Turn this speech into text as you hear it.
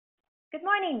Good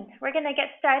morning. We're going to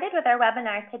get started with our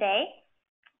webinar today.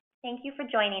 Thank you for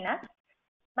joining us.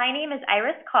 My name is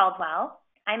Iris Caldwell.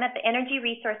 I'm at the Energy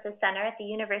Resources Center at the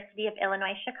University of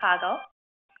Illinois, Chicago,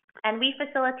 and we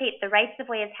facilitate the Rights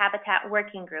of Way as Habitat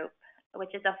Working Group,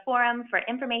 which is a forum for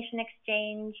information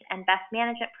exchange and best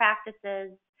management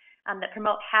practices that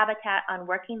promote habitat on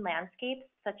working landscapes,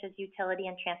 such as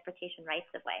utility and transportation rights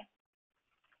of way.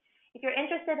 If you're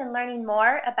interested in learning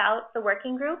more about the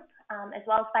working group, as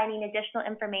well as finding additional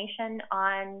information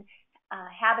on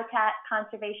habitat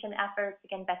conservation efforts,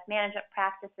 again, best management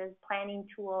practices, planning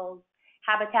tools,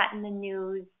 habitat in the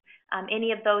news,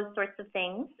 any of those sorts of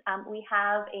things, we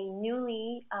have a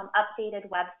newly updated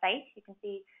website. You can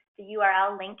see the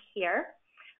URL link here.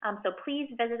 So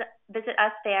please visit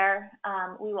us there.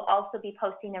 We will also be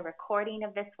posting a recording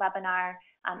of this webinar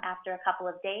after a couple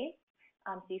of days.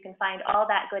 So you can find all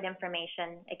that good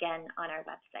information, again, on our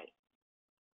website.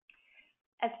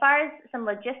 As far as some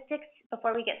logistics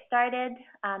before we get started,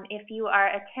 if you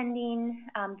are attending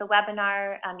the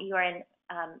webinar, you are in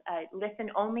a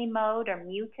listen-only mode or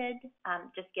muted,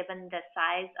 just given the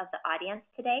size of the audience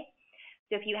today.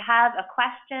 So if you have a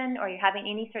question or you're having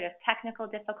any sort of technical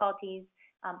difficulties,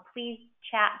 please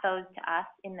chat those to us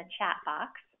in the chat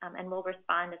box, and we'll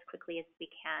respond as quickly as we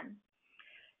can.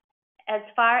 As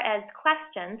far as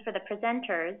questions for the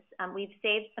presenters, we've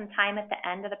saved some time at the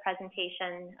end of the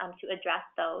presentation to address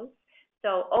those.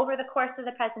 So over the course of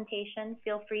the presentation,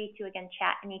 feel free to, again,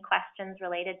 chat any questions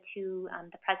related to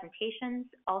the presentations,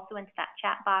 also into that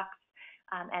chat box.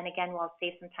 And again, we'll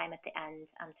save some time at the end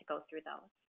to go through those.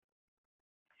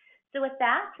 So with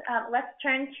that, let's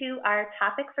turn to our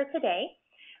topic for today.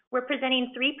 We're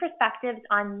presenting 3 perspectives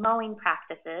on mowing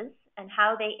practices and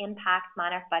how they impact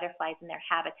monarch butterflies and their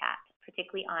habitat,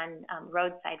 particularly on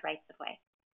roadside rights of way.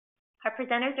 Our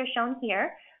presenters are shown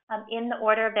here in the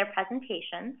order of their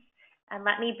presentations, and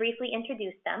let me briefly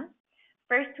introduce them.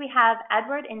 First, we have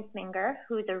Edward Entsminger,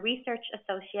 who is a research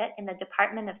associate in the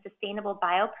Department of Sustainable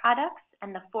Bioproducts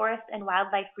and the Forest and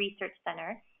Wildlife Research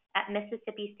Center at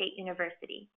Mississippi State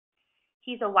University.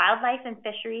 He's a wildlife and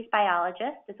fisheries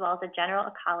biologist, as well as a general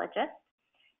ecologist,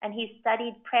 and he's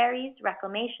studied prairies,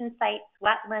 reclamation sites,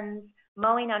 wetlands,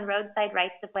 mowing on roadside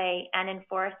rights of way, and in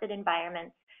forested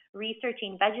environments,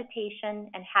 researching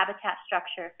vegetation and habitat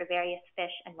structure for various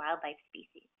fish and wildlife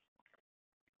species.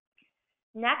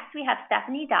 Next, we have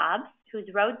Stephanie Dobbs, who's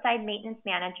roadside maintenance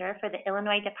manager for the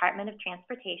Illinois Department of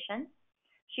Transportation.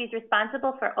 She's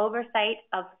responsible for oversight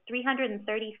of 330,000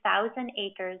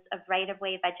 acres of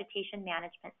right-of-way vegetation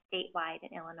management statewide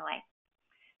in Illinois.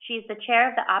 She's the chair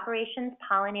of the Operations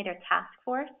Pollinator Task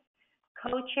Force,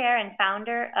 co-chair and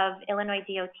founder of Illinois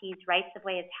DOT's Rights of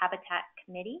Way as Habitat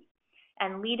Committee,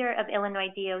 and leader of Illinois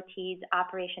DOT's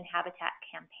Operation Habitat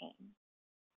campaign.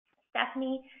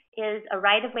 Stephanie is a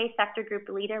right-of-way sector group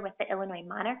leader with the Illinois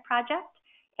Monarch Project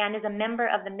and is a member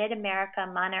of the Mid-America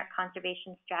Monarch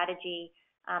Conservation Strategy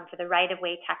for the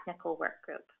Right-of-Way Technical Work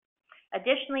Group.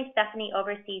 Additionally, Stephanie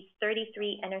oversees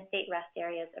 33 interstate rest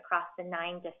areas across the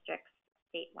 9 districts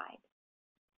statewide.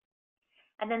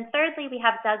 And then thirdly, we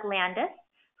have Doug Landis,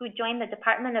 who joined the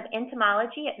Department of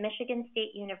Entomology at Michigan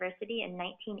State University in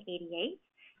 1988,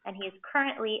 and he is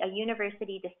currently a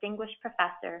university distinguished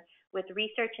professor with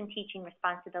research and teaching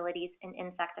responsibilities in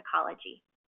insect ecology.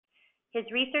 His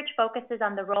research focuses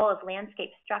on the role of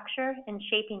landscape structure in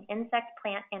shaping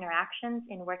insect-plant interactions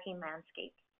in working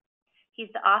landscapes.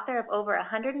 He's the author of over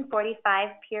 145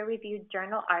 peer-reviewed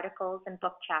journal articles and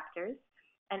book chapters,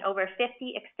 and over 50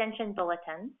 extension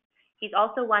bulletins. He's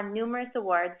also won numerous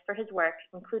awards for his work,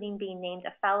 including being named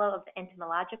a Fellow of the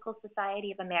Entomological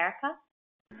Society of America,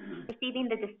 receiving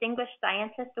the Distinguished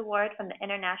Scientist Award from the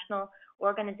International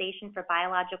Organization for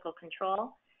Biological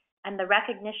Control, and the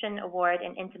Recognition Award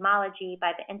in Entomology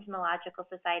by the Entomological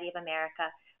Society of America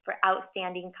for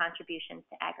outstanding contributions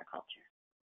to agriculture.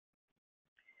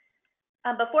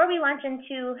 Before we launch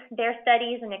into their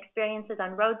studies and experiences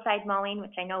on roadside mowing,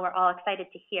 which I know we're all excited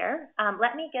to hear,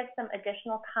 let me give some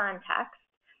additional context.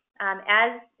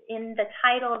 As in the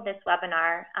title of this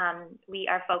webinar, we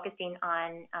are focusing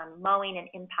on mowing and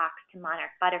impacts to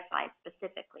monarch butterflies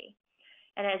specifically.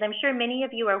 And as I'm sure many of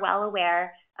you are well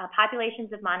aware,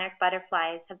 populations of monarch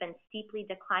butterflies have been steeply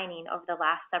declining over the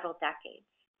last several decades.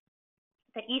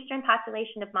 The eastern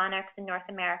population of monarchs in North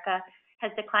America has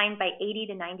declined by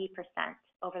 80 to 90%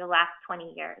 over the last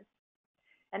 20 years.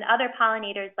 And other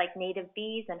pollinators like native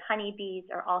bees and honeybees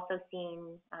are also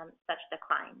seeing such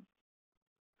declines.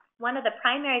 One of the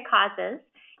primary causes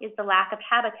is the lack of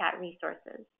habitat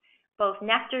resources, both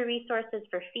nectar resources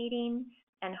for feeding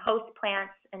and host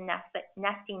plants and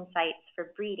nesting sites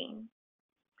for breeding.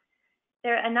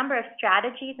 There are a number of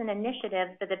strategies and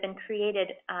initiatives that have been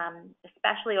created,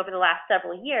 especially over the last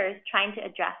several years, trying to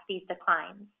address these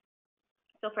declines.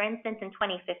 So for instance, in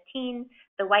 2015,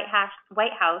 the White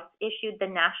House issued the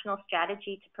National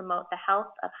Strategy to Promote the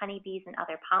Health of Honeybees and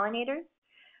Other Pollinators.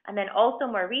 And then also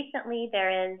more recently,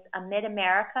 there is a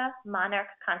Mid-America Monarch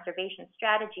Conservation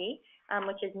Strategy,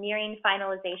 which is nearing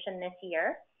finalization this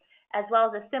year, as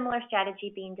well as a similar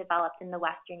strategy being developed in the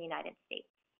Western United States.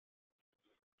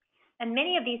 And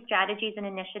many of these strategies and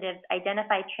initiatives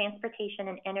identify transportation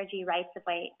and energy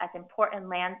rights-of-way as important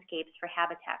landscapes for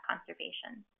habitat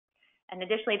conservation. And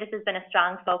additionally, this has been a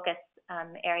strong focus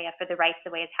area for the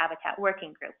Rights-of-Way as Habitat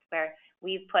Working Group, where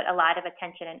we've put a lot of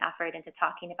attention and effort into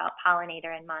talking about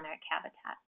pollinator and monarch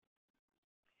habitat.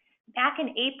 Back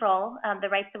in April, the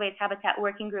Rights-of-Way as Habitat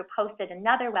Working Group hosted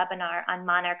another webinar on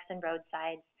monarchs and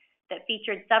roadsides that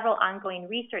featured several ongoing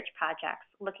research projects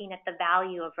looking at the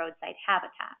value of roadside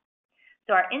habitat.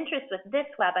 So our interest with this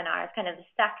webinar is kind of the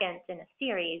second in a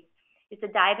series, is to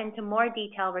dive into more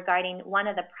detail regarding one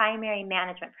of the primary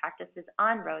management practices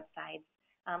on roadsides,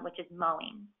 which is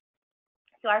mowing.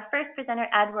 So our first presenter,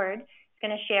 Edward, is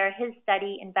going to share his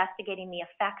study investigating the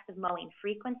effects of mowing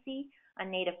frequency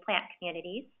on native plant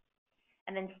communities.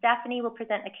 And then Stephanie will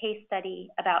present a case study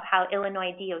about how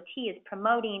Illinois DOT is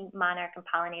promoting monarch and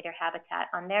pollinator habitat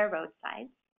on their roadsides.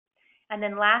 And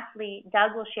then lastly,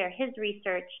 Doug will share his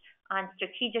research on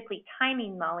strategically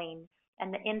timing mowing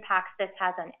and the impacts this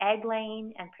has on egg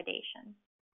laying and predation.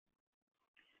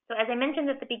 So as I mentioned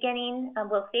at the beginning,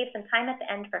 we'll save some time at the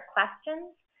end for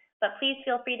questions, but please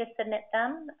feel free to submit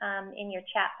them in your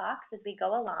chat box as we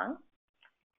go along.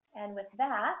 And with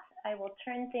that, I will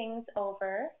turn things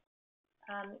over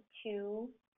to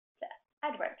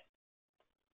Edward.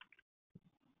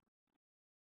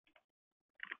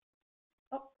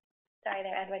 Oh, sorry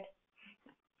there, Edward.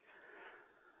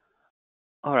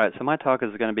 All right, so my talk is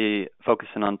going to be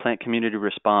focusing on plant community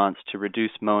response to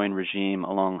reduced mowing regime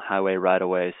along highway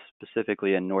right-of-ways,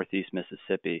 specifically in northeast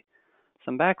Mississippi.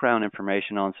 Some background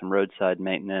information on some roadside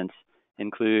maintenance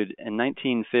include in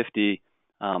 1950,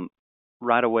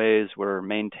 right-of-ways were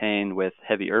maintained with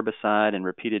heavy herbicide and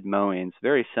repeated mowings,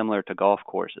 very similar to golf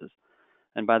courses.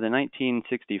 And by the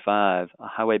 1965, a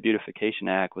Highway Beautification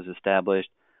Act was established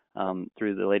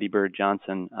through the Lady Bird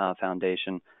Johnson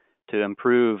Foundation to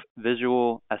improve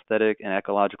visual, aesthetic, and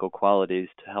ecological qualities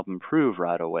to help improve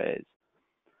right-of-ways.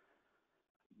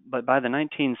 But by the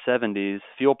 1970s,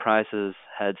 fuel prices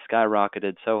had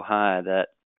skyrocketed so high that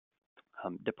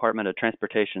Department of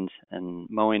Transportation and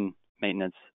mowing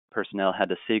maintenance personnel had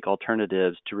to seek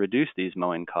alternatives to reduce these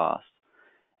mowing costs.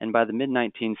 And by the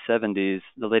mid-1970s,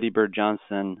 the Lady Bird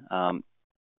Johnson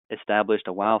established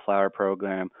a wildflower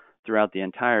program throughout the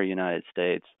entire United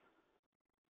States.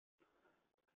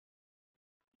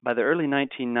 By the early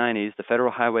 1990s, the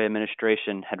Federal Highway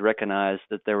Administration had recognized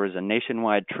that there was a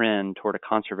nationwide trend toward a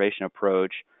conservation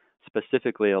approach,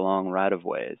 specifically along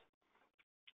right-of-ways.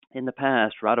 In the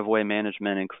past, right-of-way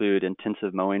management include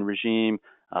intensive mowing regime,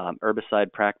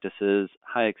 herbicide practices,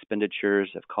 high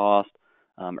expenditures of cost,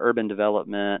 urban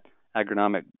development,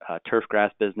 agronomic turf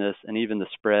grass business, and even the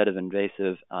spread of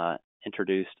invasive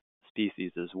introduced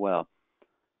species as well.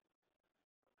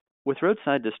 With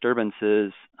roadside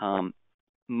disturbances,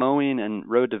 mowing and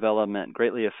road development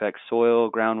greatly affects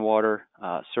soil, groundwater,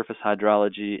 surface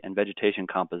hydrology, and vegetation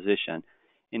composition.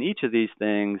 And each of these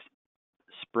things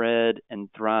spread and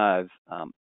thrive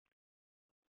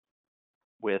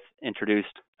with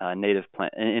introduced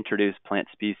plant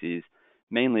species,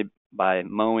 mainly by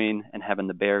mowing and having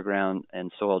the bare ground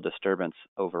and soil disturbance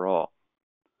overall.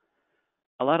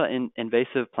 A lot of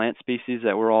invasive plant species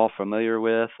that we're all familiar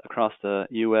with across the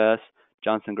U.S.,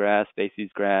 Johnson grass,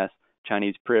 Vasey's grass,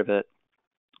 Chinese privet,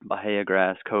 Bahia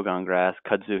grass, Kogon grass,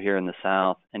 kudzu here in the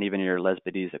south, and even your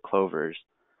Lesbideza clovers.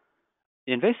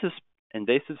 The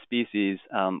invasive species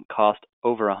cost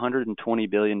over $120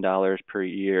 billion per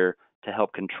year to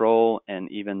help control, and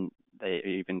they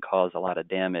even cause a lot of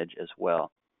damage as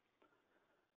well.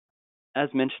 As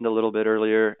mentioned a little bit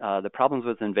earlier, the problems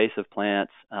with invasive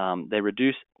plants, they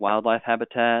reduce wildlife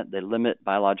habitat, they limit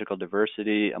biological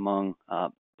diversity among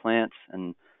plants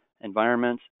and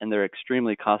environments, and they're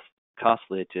extremely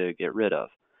costly to get rid of.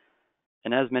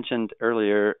 And as mentioned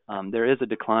earlier, there is a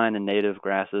decline in native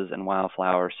grasses and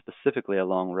wildflowers, specifically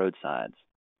along roadsides.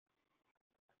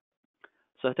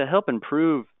 So to help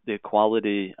improve the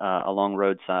quality along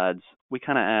roadsides, we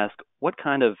kind of ask what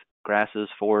kind of grasses,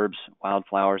 forbs,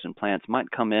 wildflowers, and plants might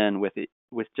come in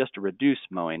with just a reduced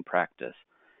mowing practice.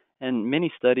 And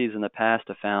many studies in the past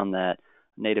have found that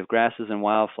native grasses and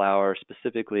wildflowers,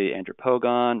 specifically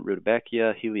Andropogon,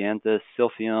 Rudbeckia, Helianthus,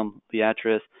 Silphium,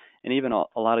 Liatris, and even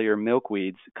a lot of your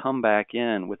milkweeds come back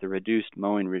in with a reduced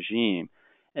mowing regime.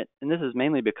 And this is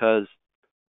mainly because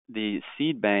the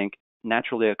seed bank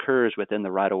naturally occurs within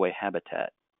the right-of-way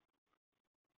habitat.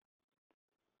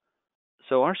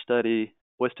 So our study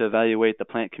was to evaluate the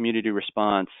plant community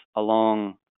response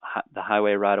along the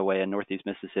highway right-of-way in northeast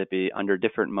Mississippi under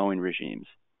different mowing regimes.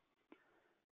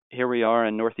 Here we are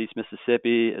in northeast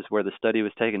Mississippi is where the study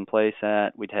was taking place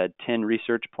at. We'd had 10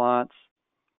 research plots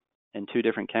in 2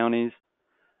 different counties.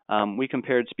 We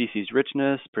compared species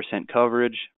richness, percent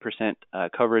coverage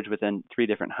within 3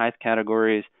 different height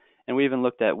categories, and we even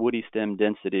looked at woody stem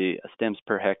density, stems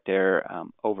per hectare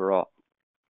overall.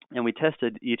 And we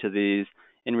tested each of these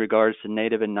in regards to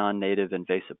native and non-native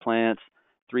invasive plants,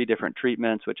 3 different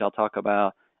treatments, which I'll talk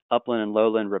about, upland and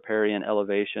lowland riparian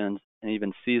elevations, and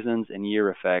even seasons and year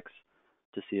effects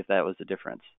to see if that was the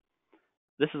difference.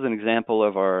 This is an example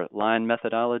of our line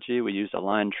methodology. We used a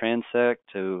line transect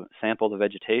to sample the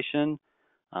vegetation.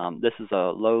 This is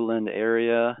a lowland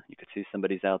area. You could see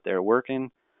somebody's out there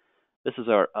working. This is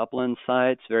our upland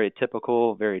sites, very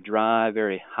typical, very dry,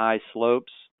 very high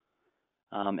slopes.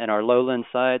 And our lowland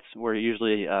sites were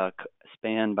usually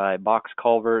spanned by box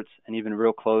culverts and even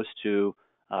real close to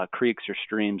creeks or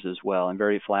streams as well, and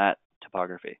very flat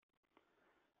topography.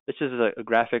 This is a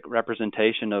graphic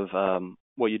representation of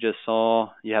what you just saw.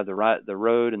 You have the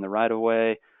road and the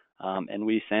right-of-way, and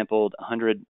we sampled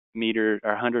 100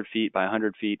 feet by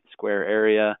 100 feet square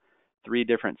area, 3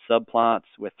 different subplots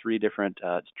with 3 different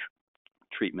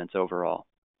treatments overall.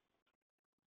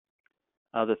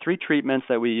 The 3 treatments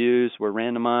that we used were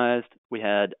randomized. We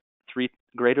had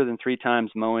greater than 3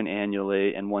 times mowing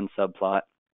annually in 1 subplot.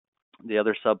 The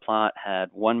other subplot had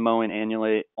 1 mowing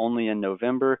annually only in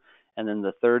November, and then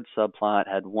the 3rd subplot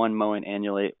had 1 mowing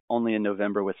annually only in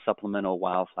November with supplemental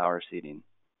wildflower seeding.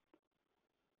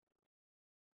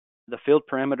 The field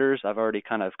parameters I've already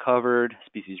kind of covered: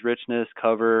 species richness,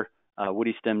 cover,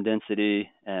 woody stem density,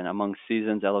 and among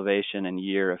seasons, elevation, and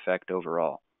year effect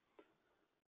overall.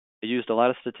 I used a lot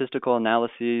of statistical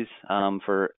analyses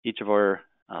for each of our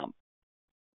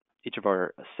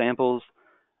samples.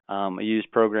 I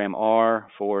used program R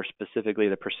for specifically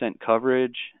the percent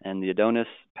coverage and the Adonis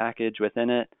package within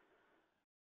it.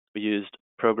 We used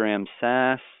program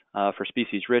SAS for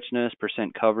species richness,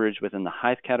 percent coverage within the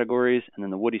height categories, and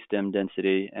then the woody stem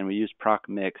density, and we used proc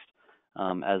mixed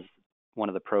as one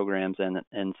of the programs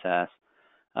in SAS.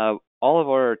 All of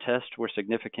our tests were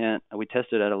significant. We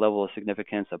tested at a level of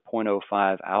significance of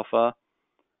 0.05 alpha.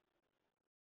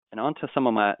 And on to some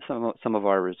of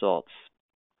our results.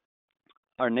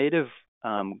 Our native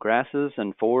grasses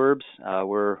and forbs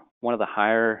were one of the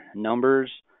higher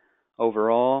numbers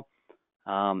overall.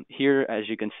 Here, as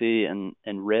you can see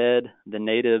in red, the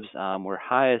natives were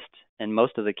highest in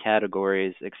most of the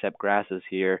categories except grasses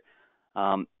here.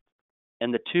 And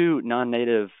the 2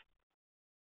 non-native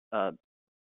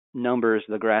numbers,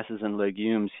 the grasses and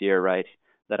legumes here, right,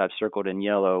 that I've circled in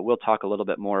yellow, we'll talk a little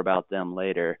bit more about them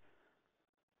later.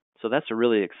 So that's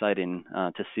really exciting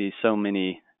to see so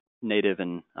many native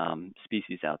and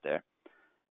species out there.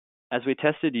 As we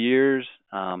tested years,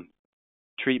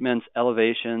 treatments,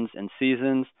 elevations, and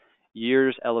seasons,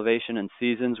 years, elevation, and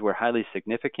seasons were highly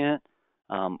significant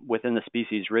within the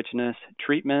species richness.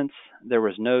 Treatments, there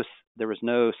was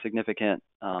no significant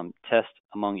test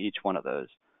among each one of those.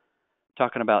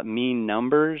 Talking about mean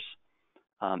numbers,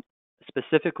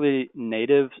 specifically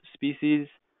native species,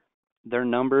 their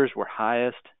numbers were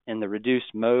highest in the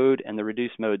reduced mode and the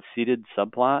reduced mode seeded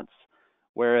subplots,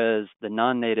 whereas the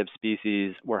non-native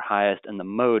species were highest in the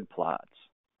mode plots.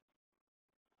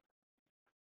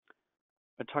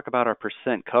 I'll talk about our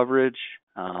percent coverage.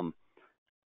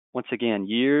 Once again,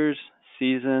 years,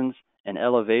 seasons, and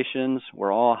elevations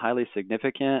were all highly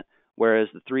significant, whereas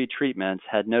the 3 treatments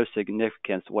had no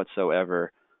significance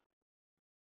whatsoever.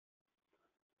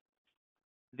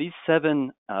 These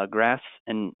 7 grass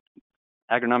and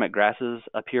agronomic grasses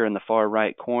up here in the far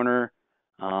right corner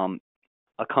were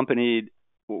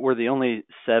the only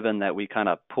 7 that we kind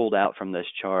of pulled out from this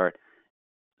chart.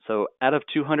 So out of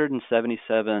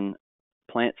 277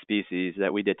 plant species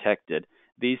that we detected,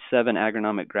 these 7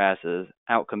 agronomic grasses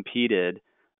outcompeted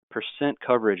percent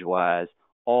coverage-wise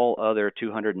all other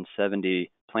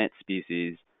 270 plant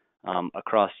species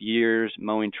across years,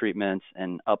 mowing treatments,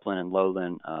 and upland and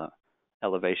lowland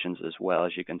elevations as well,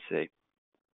 as you can see.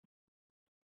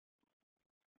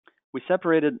 We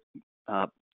separated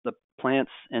the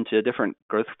plants into different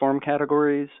growth form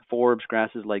categories: forbs,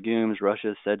 grasses, legumes,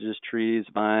 rushes, sedges, trees,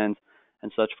 vines,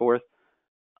 and such forth.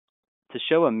 To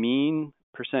show a mean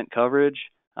coverage,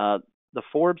 the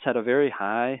forbs had a very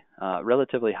high,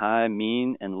 relatively high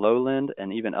mean and lowland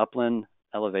and even upland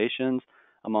elevations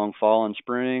among fall and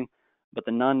spring, but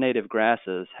the non-native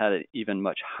grasses had an even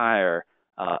much higher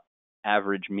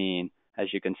average mean,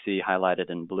 as you can see highlighted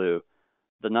in blue.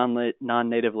 The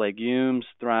non-native legumes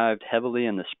thrived heavily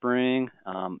in the spring.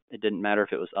 It didn't matter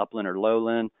if it was upland or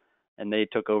lowland, and they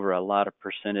took over a lot of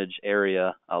percentage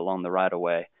area along the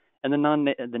right-of-way. And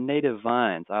the native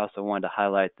vines, I also wanted to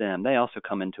highlight them. They also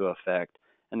come into effect,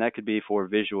 and that could be for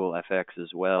visual effects as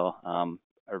well,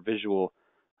 or visual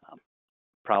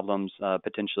problems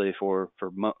potentially for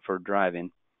driving.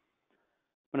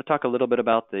 I'm going to talk a little bit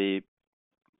about the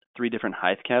 3 different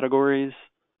height categories.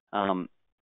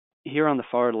 Here on the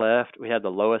far left, we have the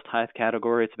lowest height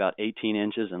category. It's about 18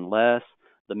 inches and less.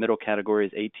 The middle category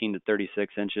is 18 to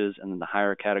 36 inches, and then the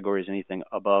higher category is anything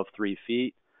above 3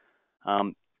 feet.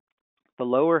 The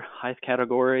lower height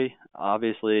category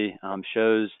obviously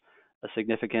shows a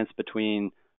significance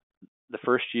between the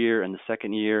first year and the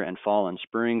second year and fall and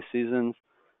spring seasons.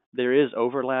 There is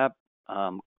overlap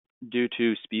due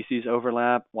to species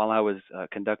overlap while I was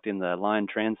conducting the line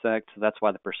transect, so that's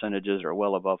why the percentages are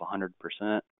well above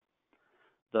 100%.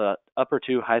 The upper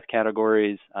 2 height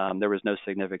categories, there was no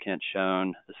significance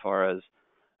shown as far as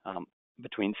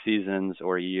between seasons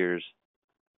or years.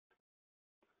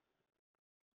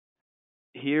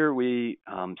 Here we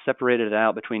separated it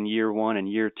out between year 1 and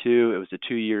year 2. It was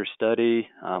a 2-year study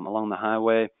along the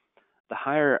highway.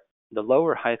 The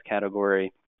lower height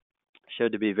category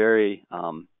showed to be very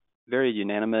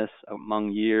unanimous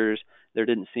among years. There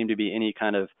didn't seem to be any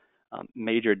kind of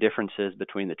major differences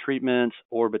between the treatments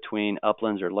or between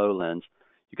uplands or lowlands.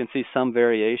 You can see some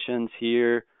variations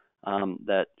here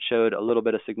that showed a little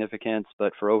bit of significance,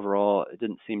 but for overall, it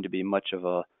didn't seem to be much of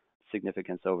a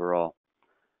significance overall.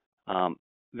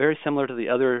 Very similar to the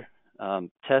other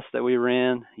tests that we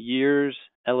ran, years,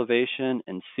 elevation,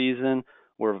 and season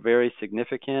were very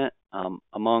significant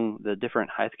among the different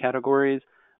height categories,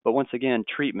 but once again,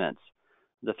 treatments.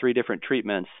 The 3 different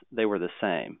treatments, they were the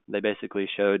same. They basically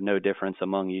showed no difference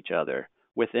among each other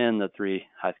within the 3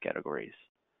 height categories.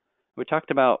 We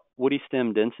talked about woody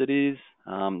stem densities.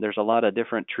 There's a lot of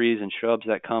different trees and shrubs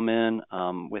that come in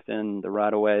within the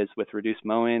right-of-ways with reduced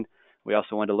mowing. We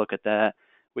also wanted to look at that.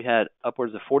 We had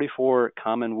upwards of 44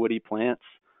 common woody plants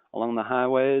along the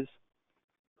highways.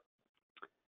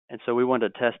 And so we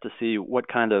wanted to test to see what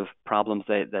kind of problems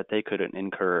that they could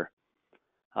incur.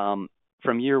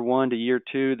 From year 1 to year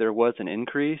 2, there was an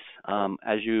increase.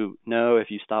 As you know, if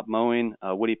you stop mowing,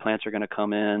 woody plants are going to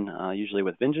come in, usually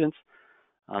with vengeance.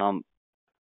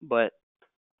 But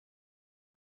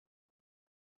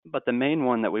the main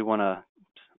one that we want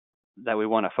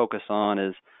to focus on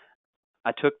is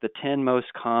I took the 10 most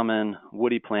common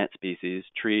woody plant species,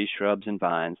 trees, shrubs, and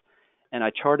vines, and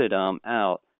I charted them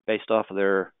out based off of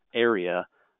their area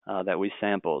that we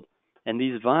sampled. And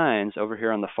these vines over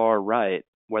here on the far right,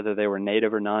 whether they were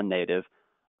native or non-native,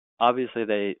 obviously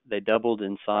they doubled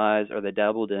in size or they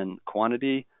doubled in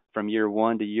quantity from year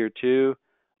 1 to year 2,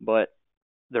 but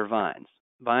they're vines.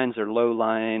 Vines are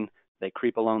low-lying. They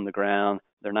creep along the ground.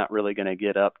 They're not really going to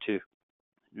get up to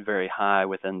very high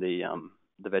within the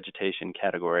vegetation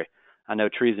category. I know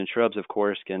trees and shrubs, of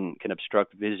course, can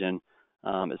obstruct vision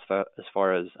as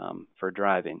far as for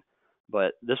driving.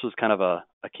 But this was kind of a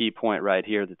key point right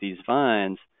here, that these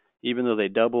vines, even though they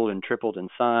doubled and tripled in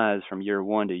size from year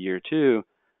 1 to year 2,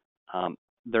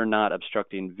 they're not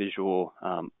obstructing visual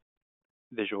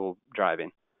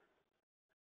driving.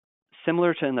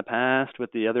 Similar to in the past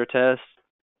with the other tests,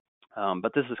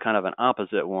 but this is kind of an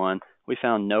opposite one. We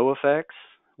found no effects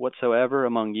whatsoever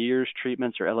among years,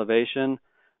 treatments, or elevation,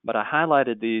 but I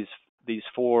highlighted these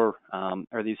 4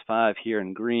 or these 5 here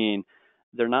in green.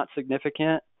 They're not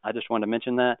significant. I just wanted to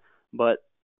mention that, but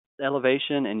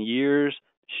elevation and years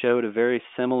showed a very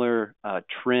similar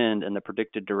trend in the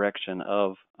predicted direction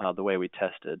of the way we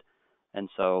tested. And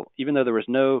so even though there was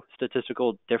no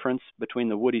statistical difference between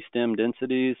the woody stem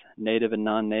densities, native and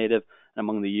non-native,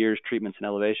 among the years, treatments, and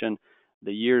elevation,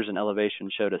 the years and elevation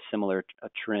showed a similar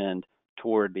trend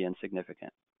toward being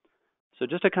significant. So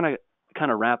just to kind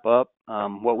of wrap up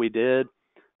what we did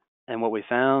and what we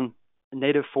found,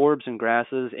 native forbs and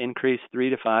grasses increased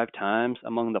 3 to 5 times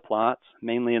among the plots,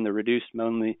 mainly in the reduced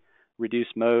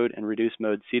mode and reduced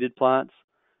mode seeded plots.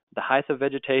 The height of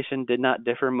vegetation did not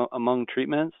differ among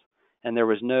treatments, and there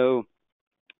was no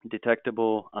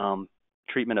detectable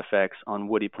treatment effects on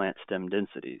woody plant stem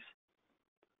densities.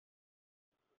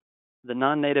 The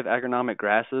non-native agronomic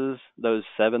grasses, those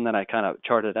 7 that I kind of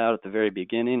charted out at the very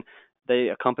beginning, they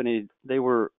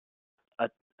were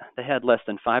they had less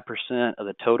than 5% of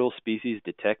the total species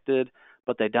detected,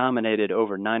 but they dominated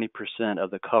over 90%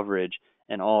 of the coverage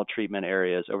in all treatment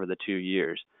areas over the 2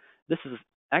 years. This is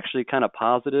actually kind of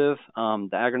positive. The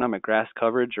agronomic grass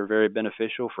coverage are very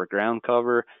beneficial for ground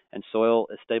cover and soil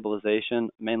stabilization,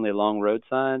 mainly along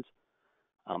roadsides.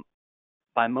 Um,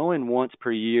 by mowing once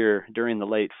per year during the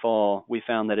late fall, we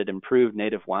found that it improved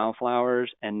native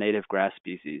wildflowers and native grass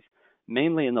species,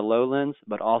 mainly in the lowlands,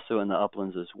 but also in the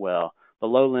uplands as well. The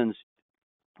lowlands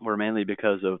were mainly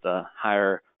because of the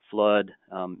higher flood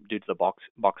due to the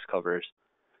box covers.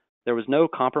 There was no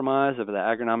compromise of the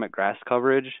agronomic grass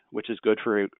coverage, which is good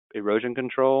for erosion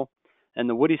control, and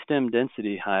the woody stem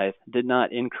density height did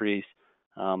not increase.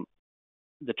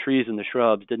 The trees and the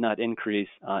shrubs did not increase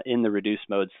in the reduced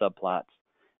mode subplots.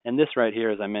 And this right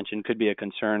here, as I mentioned, could be a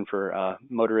concern for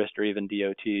motorists or even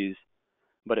DOTs,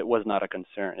 but it was not a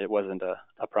concern. It wasn't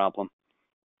a problem.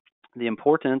 The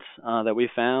importance that we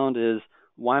found is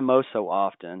why mow so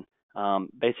often.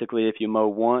 Basically, if you mow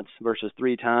once versus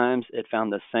 3 times, it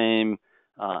found the same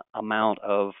amount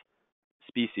of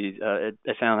species.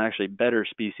 It found actually better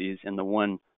species in the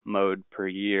one mode per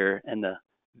year, and the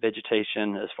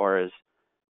vegetation as far as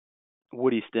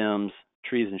woody stems,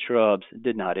 trees, and shrubs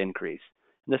did not increase.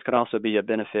 And this could also be a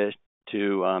benefit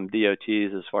to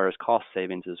DOTs as far as cost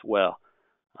savings as well.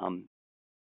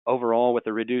 Overall, with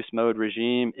the reduced mode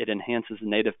regime, it enhances the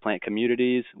native plant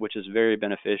communities, which is very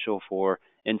beneficial for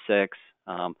insects,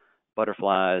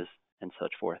 butterflies, and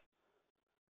such forth.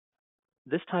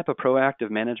 This type of proactive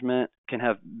management can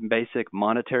have basic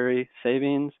monetary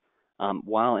savings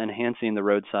while enhancing the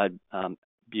roadside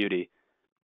beauty.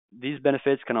 These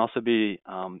benefits can also be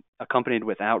accompanied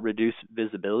without reduced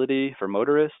visibility for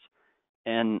motorists.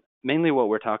 And mainly what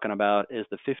we're talking about is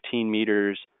the 15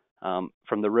 meters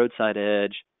from the roadside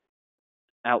edge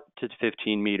out to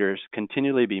 15 meters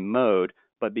continually be mowed,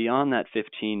 but beyond that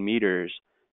 15 meters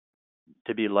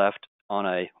to be left on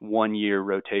a 1-year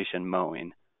rotation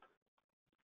mowing.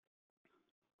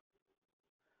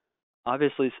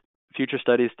 Obviously, future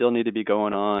studies still need to be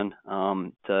going on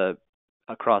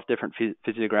across different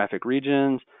physiographic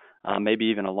regions, maybe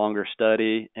even a longer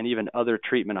study, and even other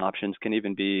treatment options can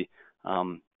even be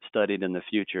studied in the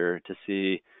future to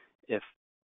see if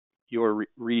your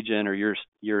region or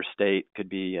your state could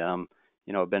be a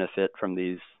benefit from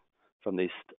these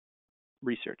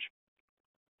research.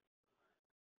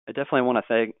 I definitely want to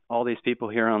thank all these people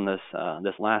here on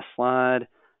this last slide.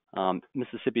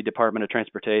 Mississippi Department of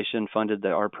Transportation funded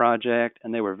our project,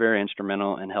 and they were very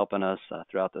instrumental in helping us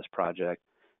throughout this project,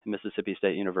 and Mississippi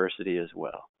State University as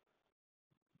well.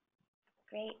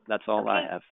 Great. That's all I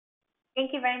have.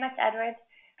 Thank you very much, Edward.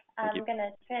 I'm going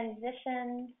to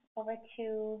transition over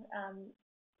to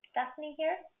Stephanie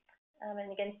here.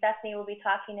 And again, Stephanie will be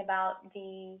talking about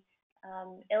the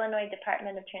Illinois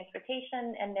Department of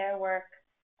Transportation and their work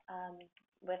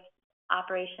with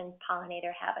Operation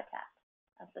Pollinator Habitat.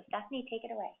 So Stephanie, take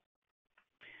it away.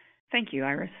 Thank you,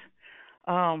 Iris.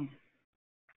 And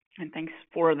thanks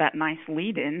for that nice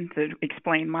lead-in to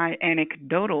explain my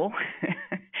anecdotal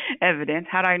evidence.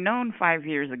 Had I known 5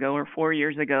 years ago or 4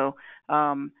 years ago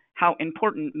how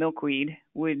important milkweed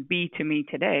would be to me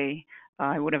today,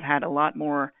 I would have had a lot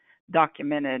more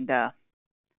documented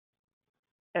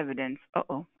evidence.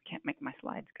 Can't make my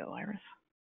slides go, Iris.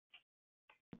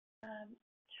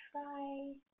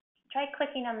 Try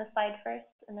clicking on the slide first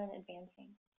and then advancing.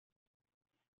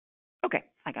 Okay,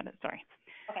 I got it. Sorry.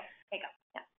 Okay, there you go.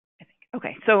 Yeah.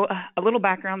 Okay, so a little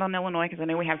background on Illinois, because I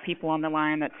know we have people on the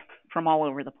line that's from all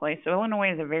over the place. So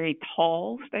Illinois is a very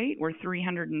tall state. We're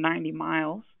 390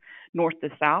 miles north to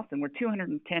south, and we're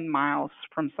 210 miles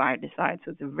from side to side.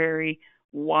 So it's a very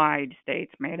wide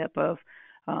state. It's made up of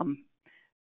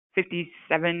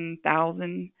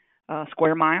 57,000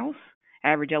 square miles,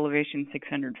 average elevation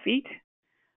 600 feet.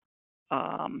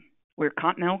 We're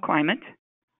continental climate,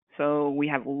 so we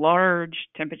have large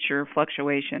temperature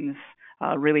fluctuations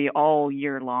really all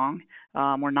year long.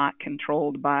 We're not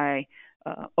controlled by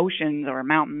oceans or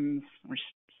mountains. We're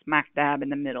smack dab in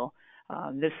the middle.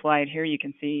 This slide here, you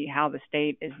can see how the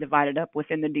state is divided up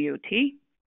within the DOT.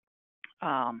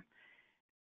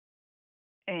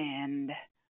 And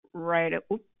right up,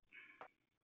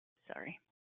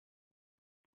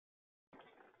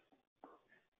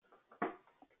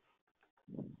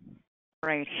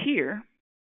 right here,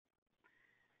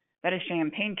 that is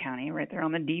Champaign County, right there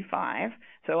on the D5.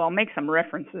 So I'll make some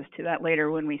references to that later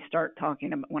when I start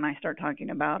talking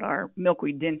about our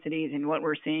milkweed densities and what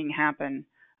we're seeing happen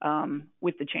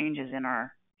with the changes in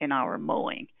our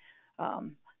mowing.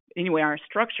 Anyway, our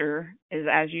structure is,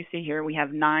 as you see here, we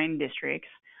have 9 districts.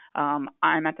 I'm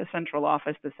at the central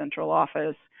office. The central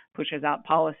office pushes out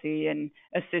policy and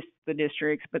assists the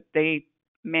districts, but they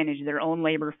manage their own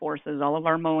labor forces. All of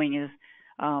our mowing is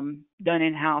done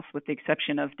in-house with the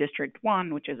exception of District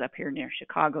 1, which is up here near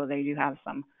Chicago. They do have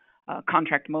some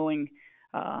contract mowing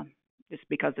just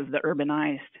because of the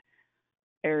urbanized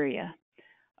area.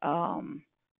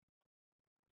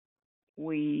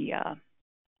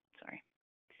 Sorry.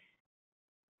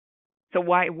 So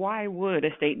why would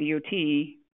a state DOT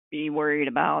be worried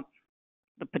about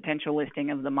the potential listing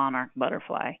of the monarch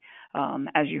butterfly?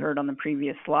 As you heard on the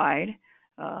previous slide,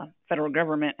 federal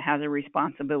government has a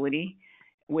responsibility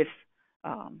with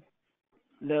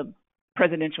the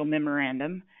presidential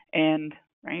memorandum, and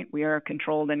we are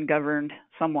controlled and governed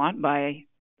somewhat by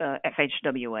the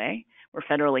FHWA. We're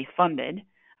federally funded.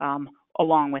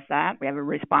 Along with that, we have a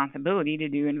responsibility to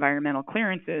do environmental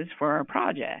clearances for our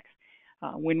projects.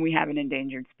 When we have an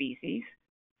endangered species,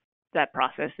 that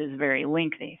process is very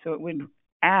lengthy, so it would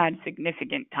add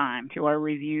significant time to our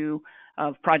review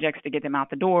of projects to get them out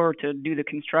the door, to do the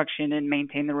construction and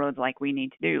maintain the roads like we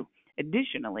need to do.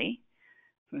 Additionally,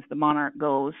 since the monarch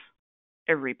goes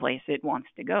every place it wants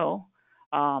to go,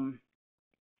 and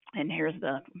here's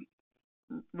the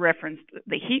reference,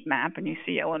 the heat map, and you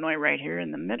see Illinois right here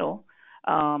in the middle,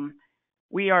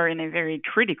 we are in a very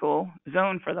critical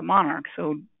zone for the monarch,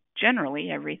 so generally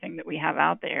everything that we have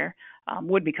out there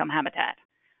would become habitat.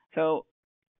 So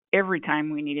every time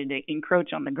we needed to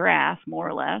encroach on the grass, more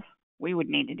or less, we would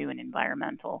need to do an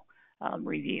environmental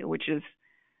review, which is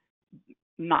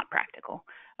not practical.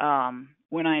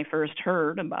 When I first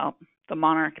heard about the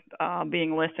monarch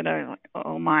being listed, I was like,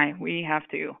 oh my, we have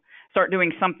to start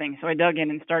doing something. So I dug in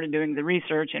and started doing the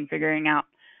research and figuring out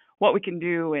what we can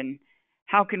do and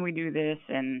how can we do this.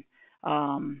 And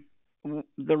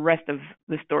the rest of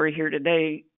the story here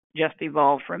today just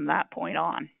evolved from that point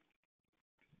on.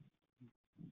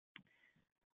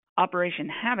 Operation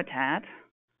Habitat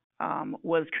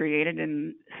was created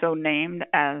and so named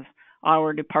as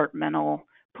our departmental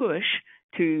push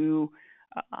to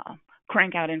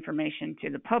crank out information to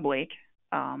the public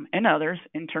and others,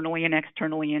 internally and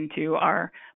externally, into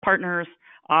our partners,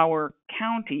 our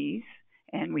counties,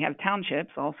 and we have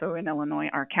townships also in Illinois.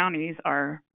 Our counties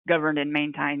are governed and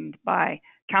maintained by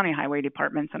county highway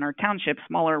departments, and our townships,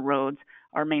 smaller roads,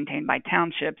 are maintained by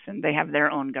townships, and they have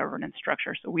their own governance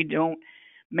structure. So we don't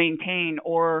maintain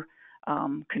or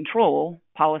control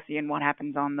policy and what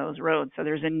happens on those roads. So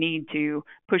there's a need to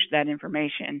push that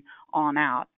information on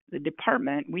out. The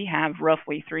department, we have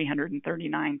roughly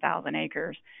 339,000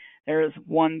 acres. There's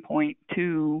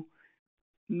 1.2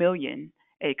 million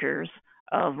acres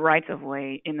of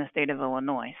rights-of-way in the state of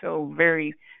Illinois. So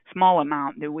very small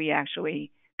amount that we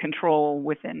actually control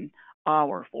within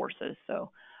our forces.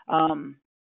 So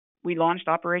we launched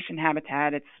Operation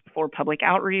Habitat. It's for public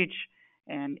outreach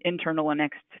and internal and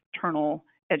external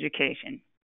education.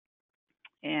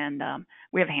 And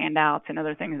we have handouts and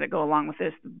other things that go along with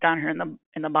this. Down here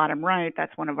in the bottom right,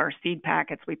 that's one of our seed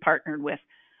packets. We partnered with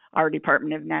our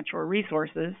Department of Natural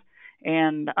Resources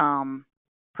and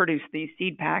produce these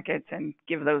seed packets and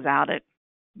give those out at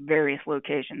various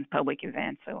locations, public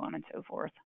events, so on and so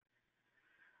forth.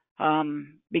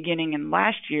 Beginning in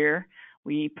last year,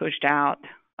 we pushed out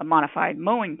a modified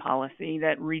mowing policy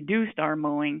that reduced our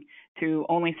mowing to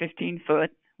only 15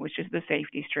 foot, which is the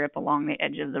safety strip along the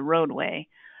edge of the roadway.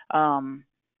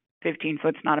 15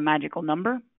 foot's not a magical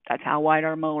number. That's how wide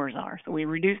our mowers are. So we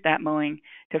reduced that mowing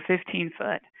to 15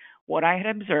 foot. What I had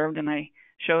observed, and I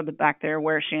showed back there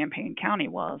where Champaign County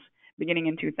was, beginning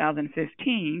in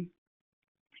 2015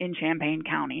 in Champaign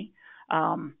County,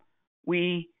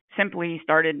 we simply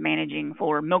started managing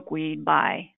for milkweed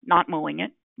by not mowing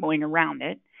it, mowing around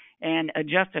it, and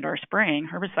adjusted our spraying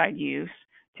herbicide use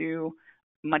to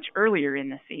much earlier in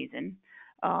the season.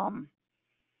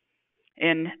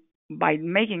 And by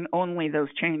making only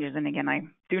those changes, and again, I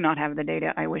do not have the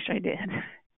data, I wish I did.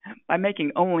 By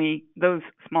making only those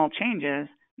small changes,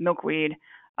 milkweed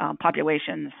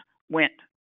populations went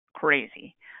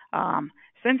crazy.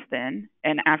 Since then,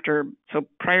 and so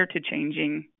prior to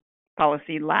changing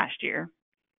policy last year,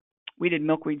 we did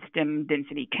milkweed stem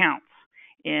density counts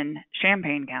in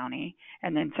Champaign County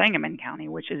and then Sangamon County,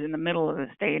 which is in the middle of the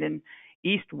state and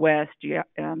east-west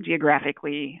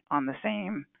geographically on the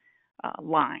same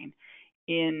line.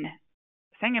 In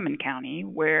Sangamon County,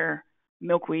 where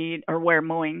milkweed or where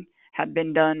mowing had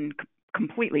been done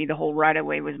completely, the whole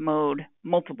right-of-way was mowed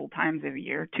multiple times a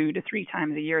year, 2 to 3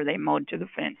 times a year they mowed to the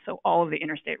fence. So all of the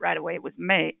interstate right-of-way was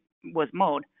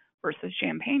mowed, versus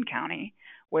Champaign County,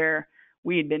 where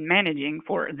we had been managing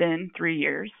for then 3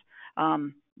 years.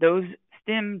 Those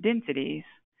stem densities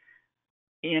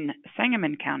in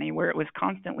Sangamon County, where it was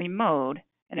constantly mowed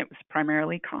and it was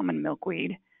primarily common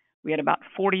milkweed. We had about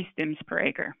 40 stems per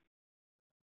acre.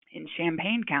 In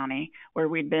Champaign County, where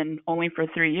we'd been only for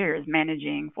 3 years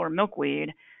managing for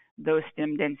milkweed, those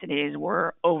stem densities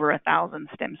were over 1,000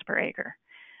 stems per acre.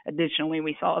 Additionally,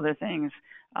 we saw other things,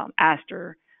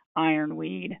 aster,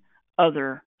 ironweed,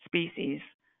 other species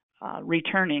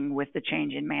returning with the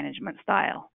change in management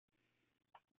style.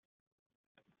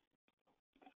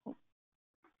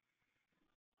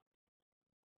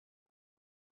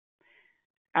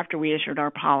 After we issued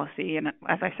our policy, and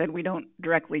as I said, we don't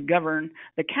directly govern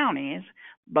the counties,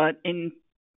 but in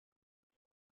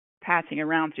passing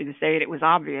around through the state, it was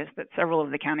obvious that several of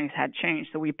the counties had changed.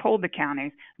 So we polled the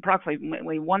counties.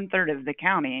 Approximately 1/3 of the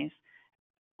counties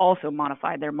also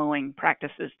modified their mowing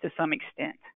practices to some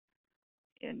extent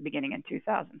beginning in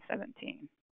 2017.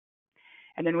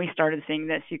 And then we started seeing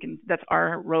this. That's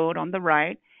our road on the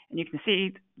right, and you can see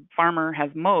the farmer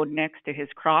has mowed next to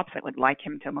his crops. I would like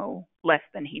him to mow less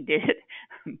than he did,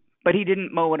 but he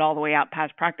didn't mow it all the way out.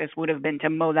 Past practice would have been to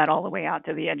mow that all the way out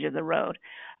to the edge of the road.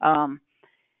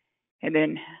 And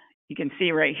then you can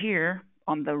see right here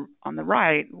on the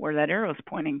right where that arrow is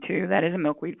pointing to, that is a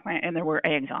milkweed plant, and there were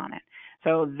eggs on it.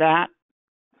 So that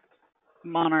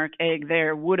monarch egg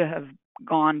there would have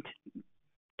gone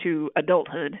to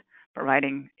adulthood,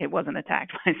 providing it wasn't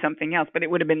attacked by something else, but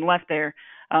it would have been left there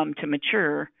to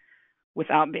mature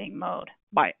without being mowed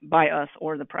by us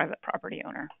or the private property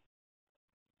owner.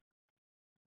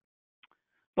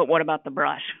 But what about the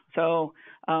brush? So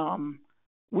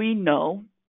we know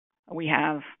we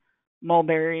have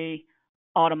mulberry,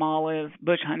 autumn olive,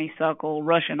 bush honeysuckle,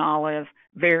 Russian olive,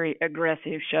 very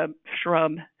aggressive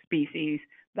shrub species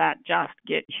that just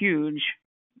get huge,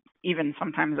 even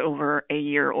sometimes over a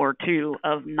year or two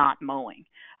of not mowing.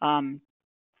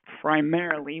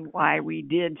 Primarily why we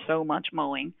did so much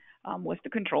mowing was to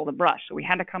control the brush. So we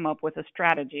had to come up with a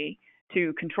strategy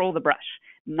to control the brush,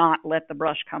 not let the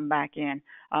brush come back in,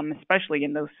 especially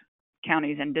in those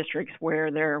counties and districts where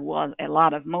there was a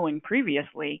lot of mowing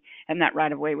previously and that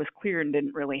right-of-way was clear and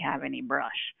didn't really have any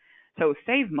brush. So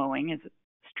save mowing is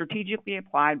strategically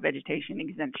applied vegetation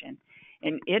exemption,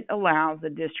 and it allows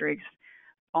the districts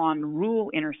on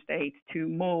rural interstates to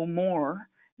mow more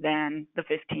than the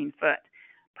 15-foot,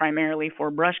 primarily for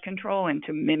brush control and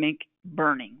to mimic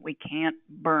burning. We can't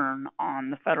burn on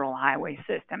the federal highway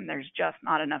system. There's just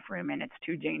not enough room, and it's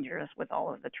too dangerous with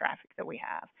all of the traffic that we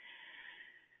have.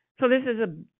 So this is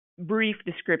a brief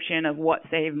description of what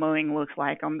save mowing looks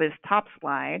like. On this top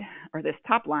slide, or this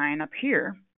top line up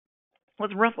here,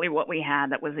 was roughly what we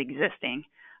had that was existing.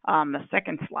 The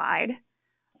second slide,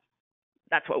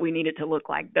 that's what we need it to look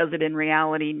like. Does it in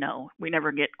reality? No. We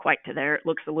never get quite to there. It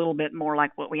looks a little bit more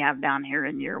like what we have down here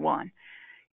in year one.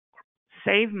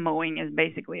 Save mowing is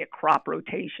basically a crop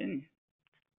rotation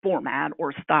format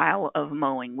or style of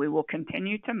mowing. We will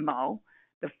continue to mow,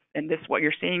 and this what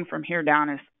you're seeing from here down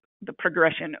is the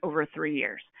progression over 3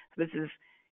 years. So this is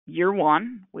year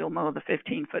one. We'll mow the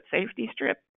 15-foot safety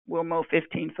strip. We'll mow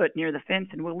 15-foot near the fence,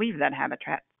 and we'll leave that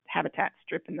habitat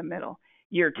strip in the middle.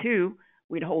 Year two,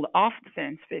 we'd hold off the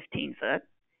fence 15-foot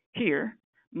here,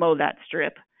 mow that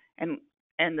strip and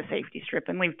the safety strip,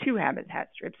 and leave 2 habitat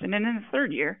strips. And then in the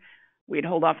third year, we'd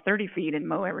hold off 30 feet and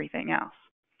mow everything else.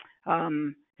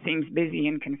 Seems busy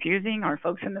and confusing. Our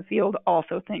folks in the field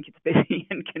also think it's busy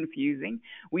and confusing.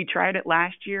 We tried it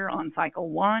last year on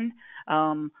cycle 1.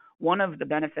 One of the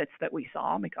benefits that we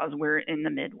saw, because we're in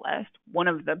the Midwest, one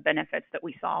of the benefits that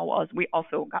we saw was we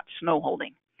also got snow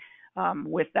holding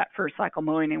with that first cycle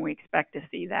mowing, and we expect to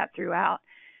see that throughout.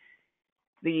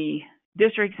 The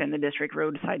districts and the district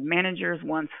roadside managers,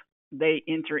 once they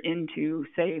enter into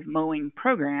save mowing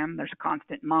program, there's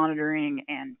constant monitoring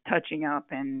and touching up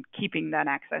and keeping that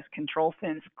access control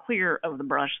fence clear of the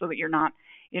brush so that you're not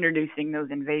introducing those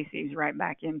invasives right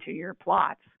back into your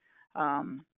plots.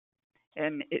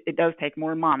 And it does take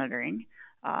more monitoring.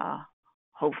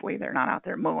 Hopefully they're not out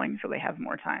there mowing, so they have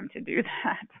more time to do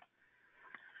that.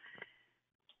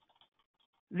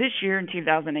 This year in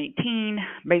 2018,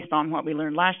 based on what we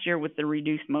learned last year with the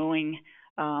reduced mowing,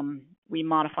 we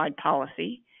modified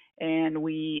policy and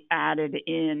we added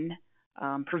in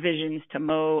provisions to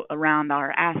mow around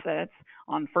our assets.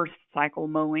 On first cycle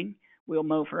mowing, we'll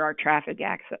mow for our traffic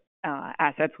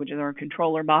assets, which is our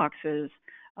controller boxes,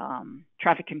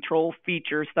 traffic control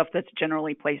features, stuff that's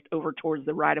generally placed over towards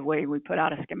the right-of-way. We put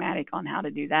out a schematic on how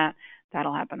to do that.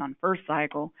 That'll happen on first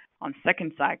cycle. On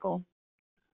second cycle,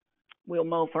 we'll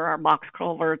mow for our box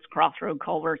culverts, crossroad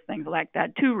culverts, things like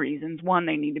that. 2 reasons. One,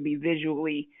 they need to be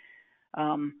visually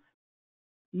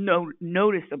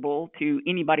noticeable to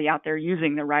anybody out there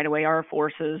using the right of way, our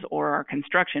forces or our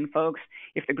construction folks.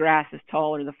 If the grass is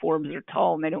tall or the forbs are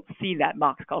tall and they don't see that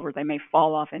box culvert, they may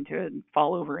fall off into it and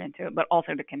fall over into it, but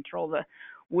also to control the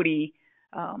woody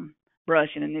brush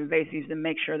and the invasives to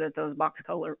make sure that those box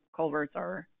culverts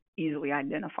are easily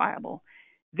identifiable.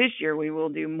 This year, we will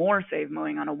do more save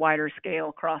mowing on a wider scale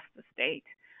across the state.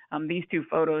 These two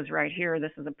photos right here,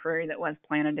 this is a prairie that was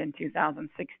planted in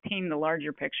 2016, the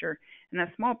larger picture. And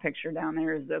that small picture down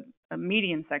there is a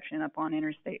median section up on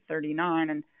Interstate 39.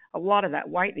 And a lot of that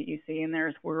white that you see in there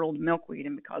is whirled milkweed.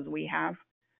 And because we have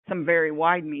some very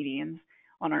wide medians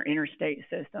on our interstate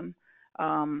system,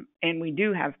 and we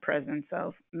do have presence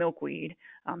of milkweed,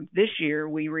 this year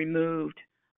we removed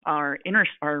our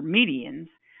medians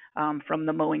from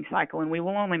the mowing cycle, and we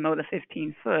will only mow the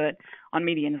 15-foot on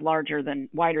medians wider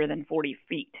than 40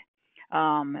 feet.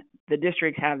 The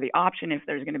districts have the option, if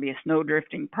there's going to be a snow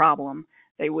drifting problem,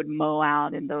 they would mow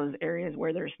out in those areas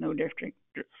where there's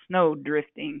snow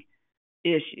drifting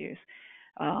issues.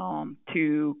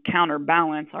 To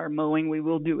counterbalance our mowing, we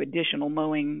will do additional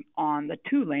mowing on the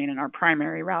 2-lane in our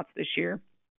primary routes this year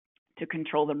to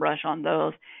control the brush on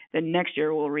those. Then next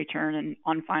year we'll return, and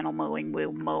on final mowing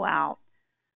we'll mow out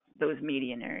those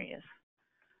median areas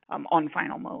on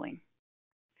final mowing.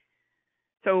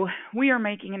 So we are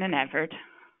making an effort,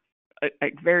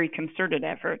 a very concerted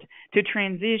effort, to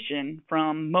transition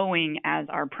from mowing as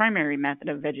our primary method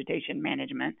of vegetation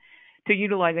management to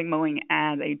utilizing mowing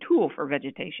as a tool for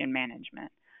vegetation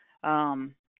management.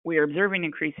 We are observing an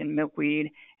increase in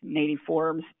milkweed and native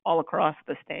forbs all across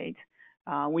the state.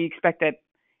 We expect that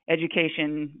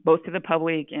education, both to the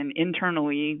public and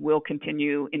internally, will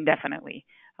continue indefinitely.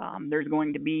 There's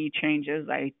going to be changes.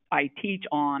 I teach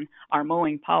on our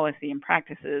mowing policy and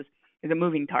practices is a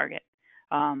moving target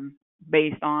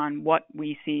based on what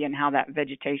we see and how that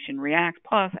vegetation reacts.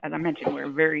 Plus, as I mentioned, we're a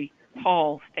very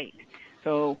tall state.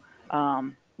 So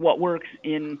what works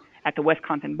at the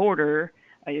Wisconsin border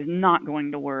is not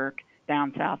going to work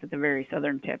down south at the very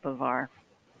southern tip of our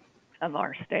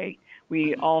state.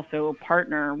 We also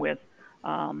partner with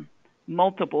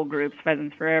multiple groups,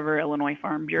 Pheasants Forever, Illinois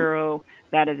Farm Bureau,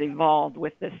 that has evolved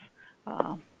with this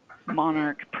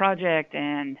Monarch project,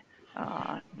 and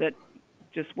that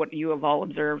just what you have all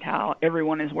observed, how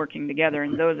everyone is working together,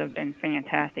 and those have been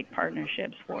fantastic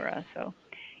partnerships for us. So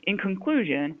in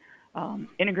conclusion,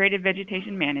 integrated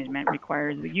vegetation management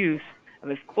requires the use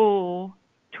of a full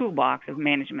toolbox of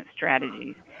management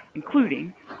strategies,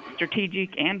 including strategic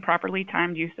and properly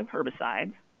timed use of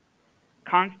herbicides,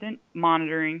 constant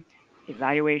monitoring,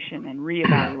 evaluation, and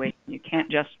reevaluation. You can't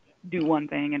just do one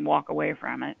thing and walk away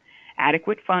from it.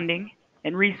 Adequate funding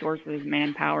and resources,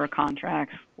 manpower,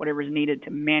 contracts, whatever is needed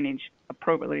to manage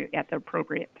appropriately at the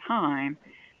appropriate time.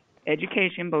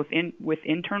 Education, both with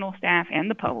internal staff and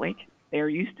the public. They are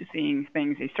used to seeing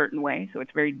things a certain way, so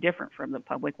it's very different from the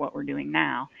public what we're doing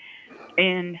now.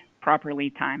 And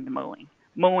properly timed mowing.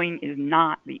 Mowing is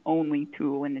not the only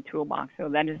tool in the toolbox, so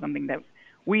that is something that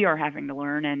we are having to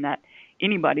learn, and that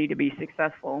anybody, to be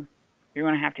successful, you're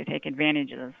going to have to take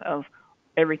advantages of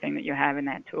everything that you have in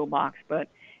that toolbox. But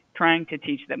trying to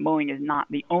teach that mowing is not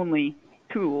the only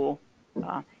tool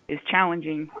is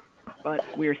challenging, but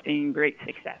we're seeing great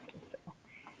success. So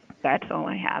that's all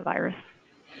I have, Iris.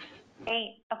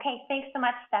 Great. Okay, thanks so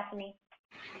much, Stephanie.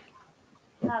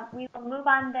 We will move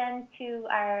on then to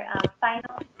our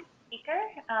final speaker,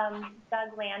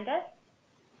 Doug Landis.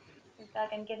 So Doug,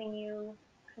 I'm giving you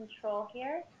control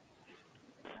here.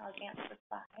 I'll advance the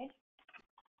slide.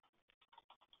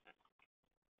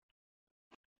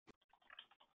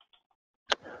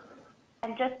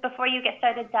 And just before you get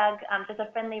started, Doug, just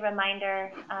a friendly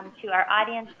reminder to our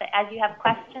audience that as you have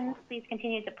questions, please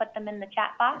continue to put them in the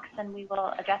chat box and we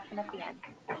will address them at the end.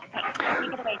 Okay,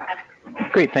 take it away,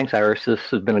 Doug. Great, thanks, Iris. This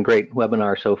has been a great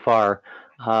webinar so far.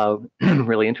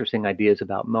 Really interesting ideas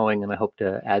about mowing, and I hope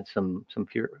to add some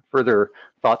further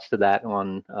thoughts to that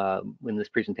on in this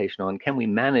presentation on can we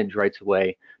manage rights of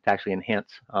way to actually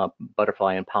enhance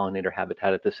butterfly and pollinator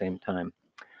habitat at the same time.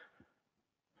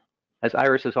 As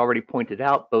Iris has already pointed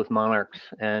out, both monarchs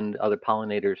and other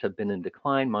pollinators have been in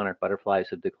decline. Monarch butterflies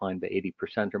have declined by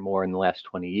 80% or more in the last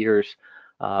 20 years.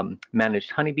 Managed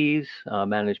honeybees,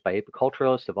 managed by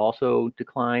apiculturalists, have also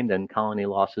declined, and colony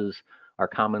losses are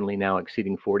commonly now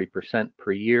exceeding 40%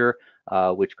 per year,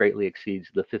 which greatly exceeds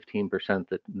the 15%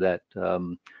 that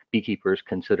beekeepers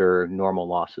consider normal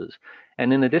losses.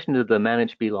 And in addition to the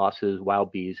managed bee losses,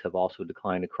 wild bees have also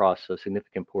declined across a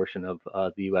significant portion of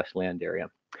the U.S. land area.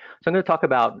 So I'm going to talk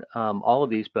about all of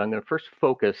these, but I'm going to first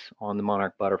focus on the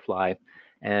monarch butterfly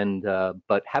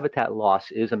but habitat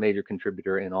loss is a major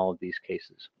contributor in all of these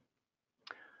cases.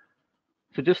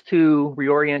 So just to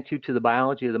reorient you to the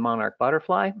biology of the monarch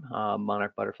butterfly,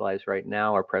 monarch butterflies right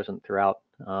now are present throughout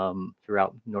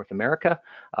North America.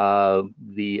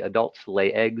 The adults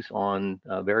lay eggs on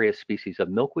various species of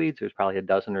milkweeds. There's probably a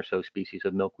dozen or so species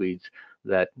of milkweeds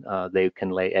that they can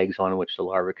lay eggs on, which the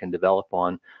larvae can develop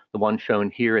on. The one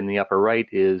shown here in the upper right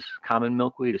is common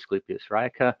milkweed, Asclepias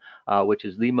syriaca, which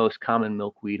is the most common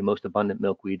milkweed, most abundant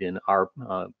milkweed in our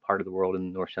part of the world in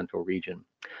the north central region.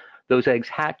 Those eggs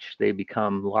hatch, they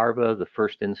become larvae. The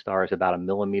first instar is about 1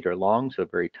 millimeter long, so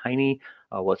very tiny.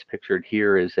 What's pictured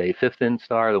here is a fifth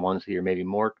instar, the ones that you're maybe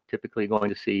more typically going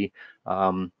to see.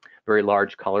 Very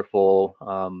large, colorful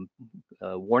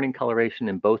warning coloration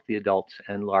in both the adults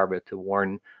and larvae to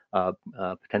warn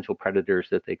potential predators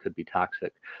that they could be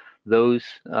toxic. Those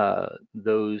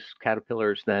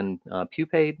caterpillars then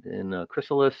pupate in a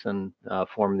chrysalis and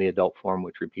form the adult form,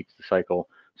 which repeats the cycle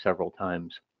several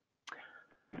times.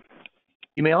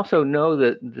 You may also know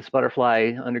that this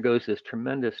butterfly undergoes this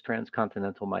tremendous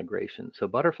transcontinental migration. So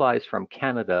butterflies from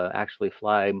Canada actually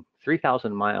fly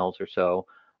 3,000 miles or so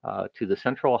to the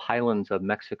central highlands of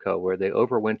Mexico, where they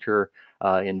overwinter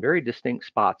in very distinct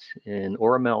spots in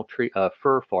oromel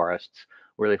fir forests,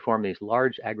 where they form these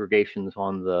large aggregations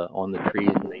on the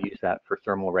trees, and they use that for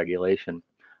thermal regulation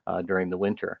during the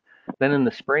winter. Then in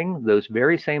the spring, those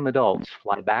very same adults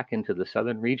fly back into the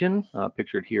southern region,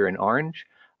 pictured here in orange.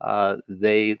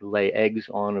 They lay eggs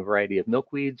on a variety of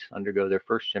milkweeds, undergo their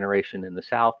first generation in the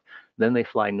south, then they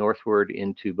fly northward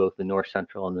into both the north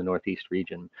central and the northeast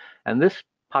region. And this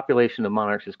population of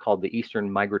monarchs is called the eastern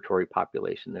migratory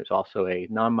population. There's also a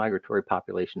non-migratory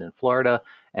population in Florida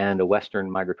and a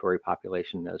western migratory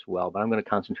population as well. But I'm going to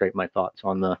concentrate my thoughts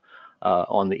on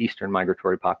the eastern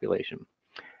migratory population.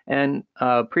 And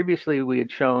previously we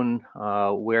had shown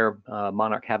where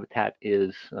monarch habitat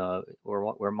is,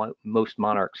 or where most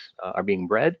monarchs are being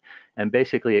bred, and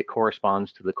basically it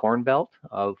corresponds to the corn belt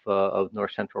of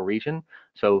north central region.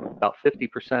 So about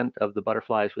 50% of the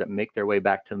butterflies that make their way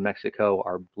back to Mexico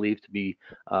are believed to be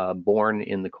born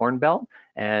in the corn belt,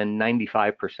 and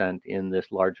 95% in this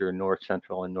larger north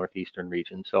central and northeastern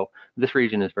region. So this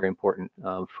region is very important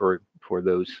for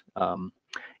those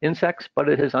insects, but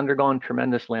it has undergone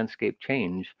tremendous landscape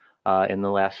change in the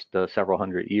last several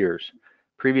hundred years.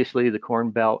 Previously, the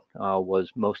corn belt was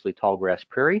mostly tall grass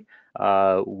prairie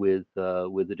with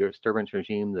the disturbance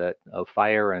regime of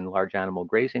fire and large animal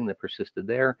grazing that persisted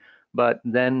there. But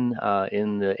then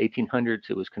in the 1800s,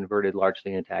 it was converted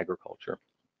largely into agriculture.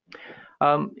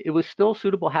 It was still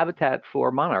suitable habitat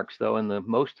for monarchs, though,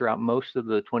 throughout most of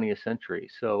the 20th century.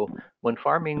 So when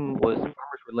farmers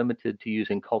were limited to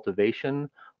using cultivation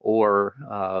or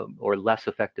less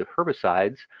effective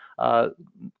herbicides,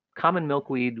 common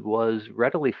milkweed was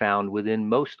readily found within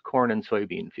most corn and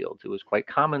soybean fields. It was quite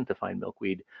common to find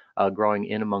milkweed growing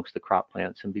in amongst the crop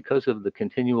plants. And because of the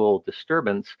continual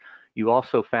disturbance, you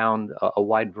also found a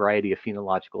wide variety of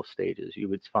phenological stages. You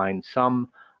would find some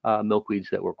milkweeds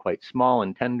that were quite small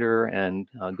and tender and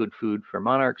good food for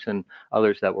monarchs, and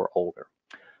others that were older.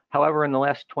 However, in the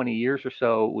last 20 years or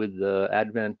so, with the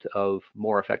advent of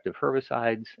more effective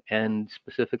herbicides and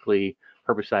specifically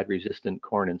herbicide-resistant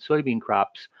corn and soybean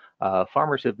crops,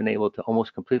 farmers have been able to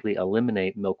almost completely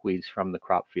eliminate milkweeds from the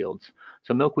crop fields.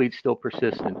 So milkweeds still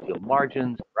persist in field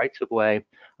margins, rights of way,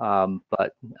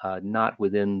 but not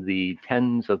within the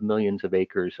tens of millions of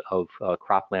acres of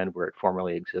cropland where it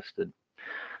formerly existed.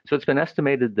 So it's been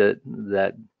estimated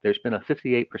that there's been a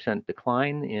 58%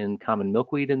 decline in common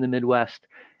milkweed in the Midwest,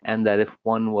 and that if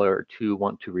one were to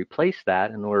want to replace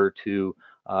that in order to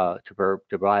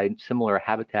provide similar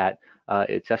habitat,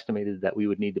 it's estimated that we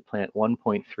would need to plant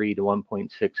 1.3 to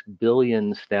 1.6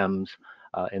 billion stems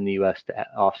in the U.S. to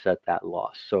offset that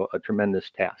loss. So a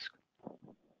tremendous task.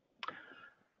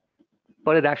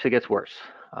 But it actually gets worse.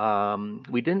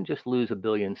 We didn't just lose 1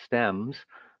 billion stems,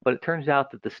 but it turns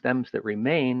out that the stems that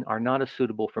remain are not as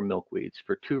suitable for milkweeds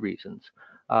for two reasons.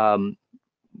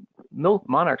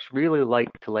 Monarchs really like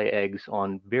to lay eggs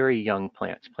on very young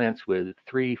plants with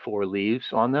 3-4 leaves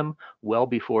on them, well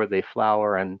before they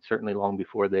flower and certainly long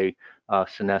before they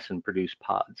senesce and produce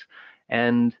pods.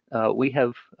 And we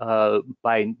have,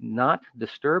 by not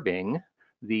disturbing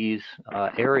these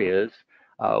areas,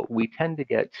 we tend to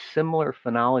get similar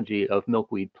phenology of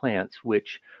milkweed plants,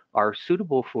 which are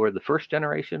suitable for the first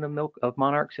generation of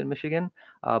monarchs in Michigan,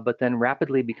 but then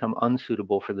rapidly become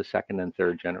unsuitable for the second and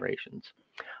third generations.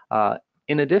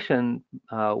 In addition,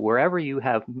 wherever you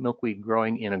have milkweed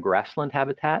growing in a grassland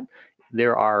habitat,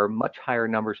 there are much higher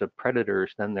numbers of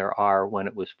predators than there are when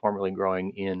it was formerly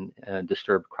growing in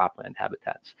disturbed cropland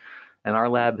habitats. And our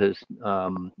lab has,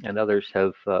 and others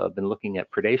have been looking at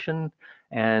predation,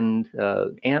 and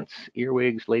ants,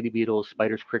 earwigs, lady beetles,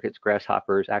 spiders, crickets,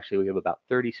 grasshoppers. Actually, we have about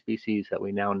 30 species that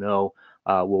we now know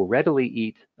will readily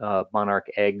eat monarch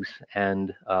eggs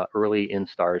and early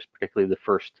instars, particularly the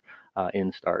first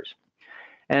instars.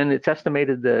 And it's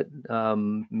estimated that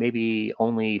maybe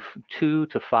only 2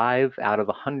 to 5 out of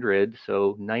 100,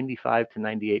 so 95 to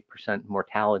 98%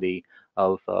 mortality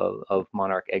of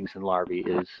monarch eggs and larvae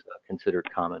is considered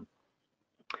common.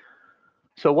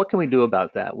 So what can we do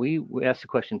about that? We asked the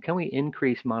question, can we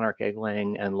increase monarch egg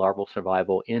laying and larval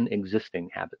survival in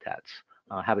existing habitats,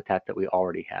 habitat that we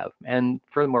already have? And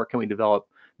furthermore, can we develop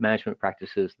management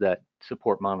practices that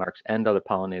support monarchs and other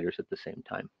pollinators at the same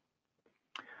time?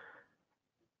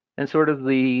 And sort of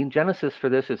the genesis for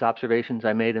this is observations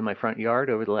I made in my front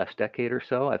yard over the last decade or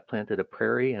so. I've planted a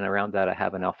prairie, and around that I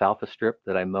have an alfalfa strip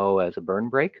that I mow as a burn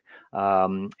break,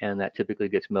 and that typically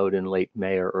gets mowed in late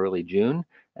May or early June.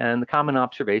 And the common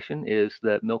observation is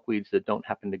that milkweeds that don't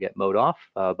happen to get mowed off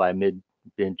by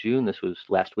mid-June, this was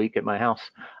last week at my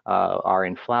house, are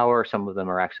in flower. Some of them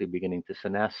are actually beginning to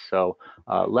senesce, so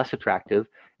less attractive.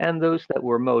 And those that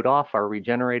were mowed off are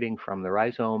regenerating from the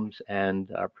rhizomes and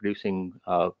are producing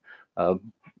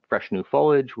fresh new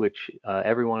foliage, which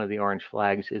every one of the orange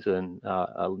flags is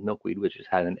a milkweed which has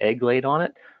had an egg laid on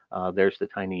it. There's the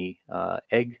tiny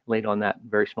egg laid on that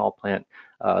very small plant.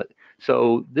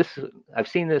 So I've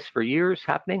seen this for years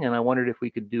happening, and I wondered if we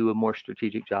could do a more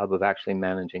strategic job of actually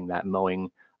managing that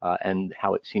mowing and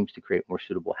how it seems to create more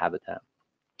suitable habitat.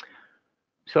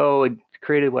 So I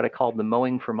created what I called the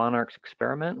Mowing for Monarchs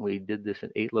experiment. We did this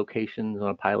at 8 locations on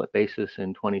a pilot basis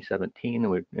in 2017,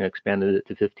 and we expanded it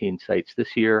to 15 sites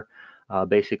this year.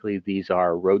 Basically, these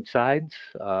are roadsides.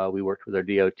 We worked with our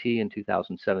DOT in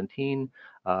 2017,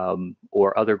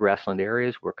 or other grassland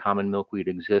areas where common milkweed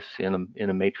exists in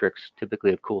a matrix,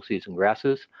 typically of cool season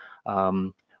grasses.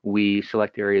 We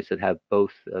select areas that have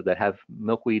both, that have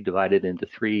milkweed divided into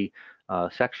 3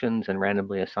 sections and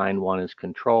randomly assign one as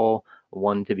control,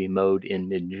 one to be mowed in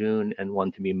mid-June, and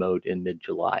one to be mowed in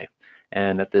mid-July.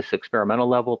 And at this experimental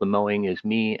level, the mowing is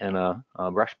me and a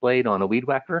brush blade on a weed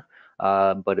whacker,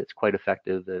 but it's quite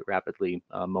effective at rapidly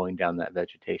mowing down that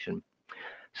vegetation.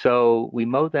 So we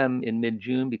mow them in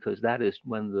mid-June because that is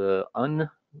when the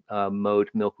unmowed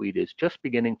milkweed is just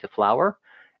beginning to flower.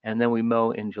 And then we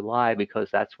mow in July because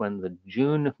that's when the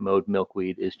June mowed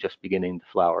milkweed is just beginning to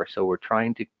flower. So we're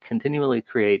trying to continually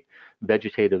create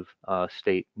vegetative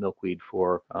state milkweed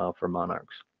for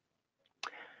monarchs.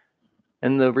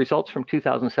 And the results from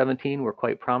 2017 were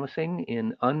quite promising.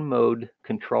 In unmowed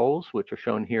controls, which are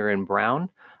shown here in brown,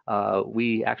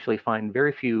 we actually find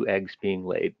very few eggs being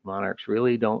laid. Monarchs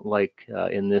really don't like,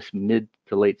 in this mid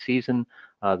to late season,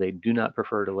 they do not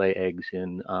prefer to lay eggs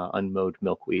in unmowed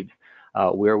milkweed.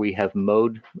 Where we have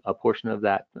mowed a portion of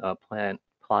that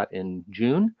plot in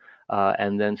June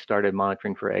and then started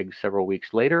monitoring for eggs several weeks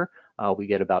later, we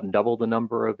get about double the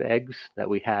number of eggs that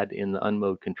we had in the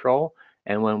unmowed control.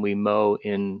 And when we mow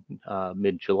in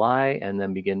mid-July and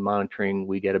then begin monitoring,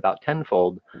 we get about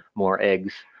 10-fold more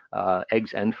eggs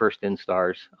and first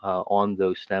instars on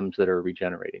those stems that are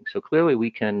regenerating. So clearly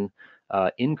we can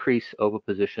increase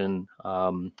oviposition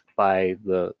by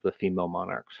the female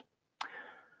monarchs.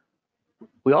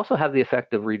 We also have the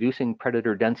effect of reducing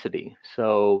predator density.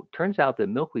 So it turns out that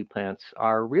milkweed plants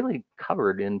are really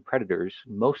covered in predators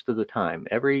most of the time.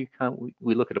 Every time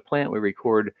we look at a plant, we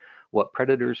record what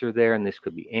predators are there, and this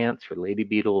could be ants or lady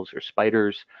beetles or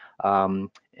spiders,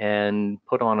 and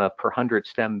put on a per 100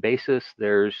 stem basis,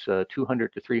 there's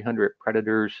 200 to 300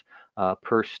 predators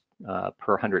per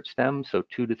 100 stems, so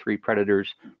 2 to 3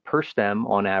 predators per stem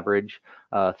on average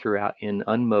throughout in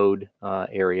unmowed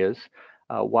areas.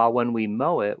 While when we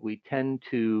mow it, we tend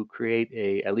to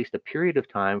create at least a period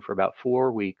of time for about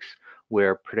 4 weeks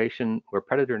where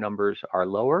predator numbers are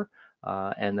lower,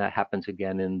 and that happens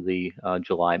again in the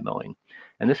July mowing.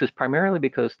 And this is primarily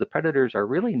because the predators are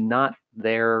really not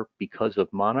there because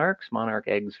of monarchs. Monarch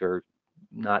eggs are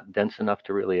not dense enough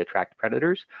to really attract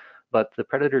predators, but the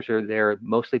predators are there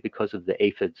mostly because of the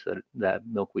aphids that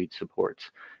milkweed supports.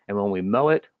 And when we mow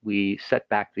it, we set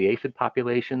back the aphid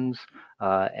populations,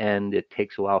 and it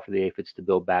takes a while for the aphids to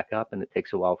build back up, and it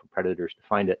takes a while for predators to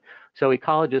find it. So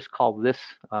ecologists call this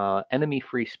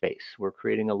enemy-free space. We're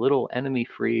creating a little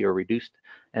enemy-free or reduced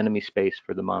enemy space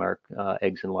for the monarch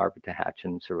eggs and larvae to hatch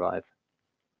and survive.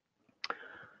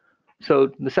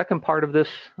 So the second part of this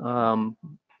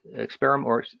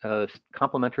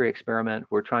complementary experiment.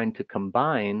 We're trying to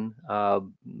combine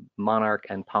monarch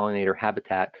and pollinator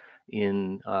habitat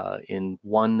in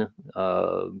one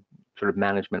sort of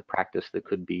management practice that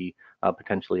could be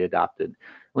potentially adopted.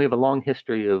 We have a long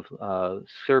history of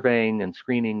surveying and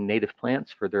screening native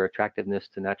plants for their attractiveness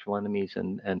to natural enemies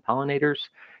and pollinators.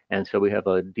 And so we have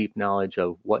a deep knowledge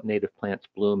of what native plants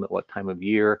bloom at what time of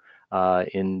year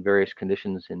in various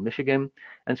conditions in Michigan.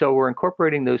 And so we're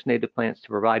incorporating those native plants to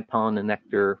provide pollen and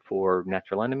nectar for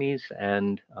natural enemies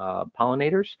and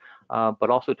pollinators, but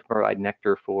also to provide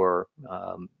nectar for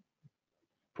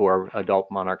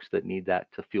adult monarchs that need that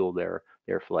to fuel their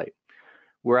flight.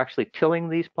 We're actually tilling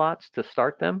these plots to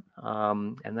start them,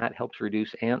 and that helps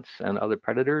reduce ants and other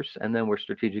predators, and then we're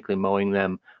strategically mowing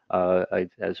them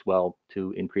as well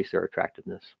to increase their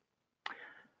attractiveness.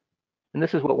 And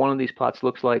this is what one of these plots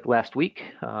looks like last week.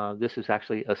 This is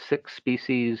actually 6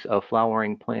 species of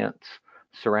flowering plants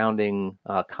surrounding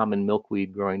common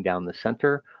milkweed growing down the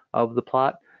center of the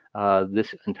plot.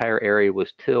 This entire area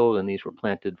was tilled, and these were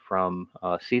planted from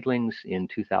seedlings in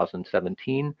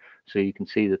 2017. So you can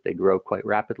see that they grow quite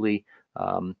rapidly.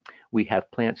 We have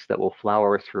plants that will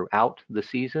flower throughout the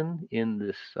season in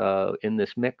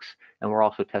this mix, and we're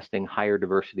also testing higher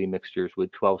diversity mixtures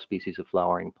with 12 species of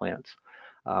flowering plants.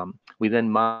 We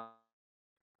then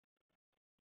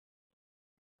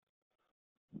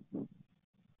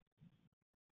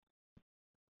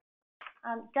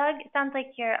Doug, it sounds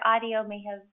like your audio may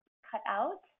have cut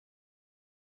out.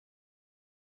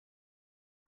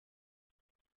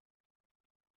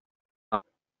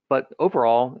 But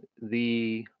overall,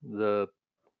 the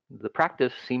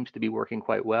practice seems to be working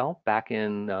quite well. Back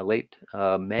in late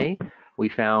May, we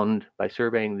found by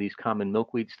surveying these common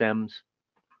milkweed stems.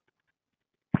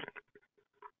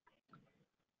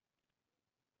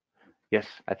 Yes,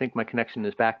 I think my connection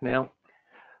is back now.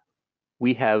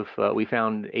 We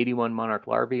found 81 monarch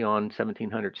larvae on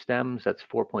 1,700 stems. That's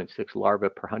 4.6 larvae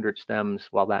per 100 stems.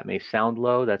 While that may sound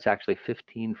low, that's actually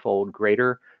 15-fold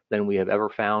greater than we have ever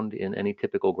found in any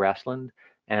typical grassland.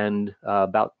 And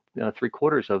about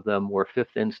 3/4 of them were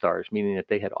 5th instars, meaning that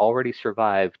they had already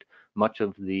survived much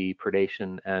of the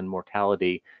predation and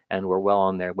mortality and were well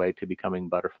on their way to becoming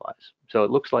butterflies. So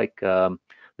it looks like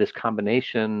this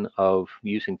combination of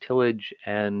using tillage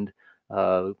and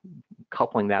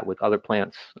coupling that with other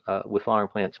plants, with flowering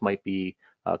plants, might be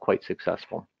quite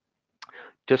successful.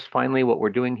 Just finally, what we're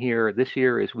doing here this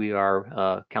year is we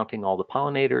are counting all the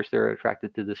pollinators that are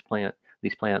attracted to these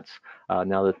plants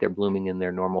now that they're blooming in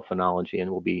their normal phenology,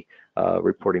 and we'll be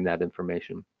reporting that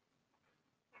information.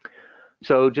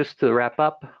 So just to wrap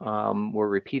up, we're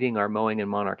repeating our mowing and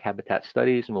monarch habitat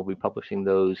studies, and we'll be publishing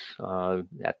those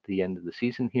at the end of the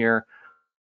season here.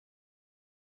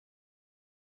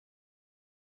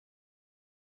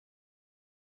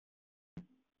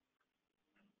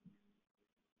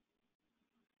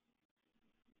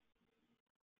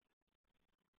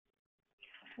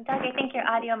 Doug, I think your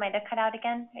audio might have cut out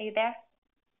again. Are you there?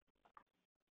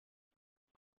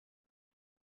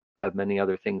 Have many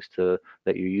other things that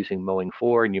you're using mowing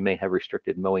for, and you may have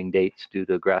restricted mowing dates due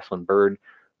to grassland bird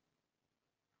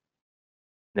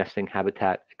nesting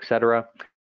habitat, etc.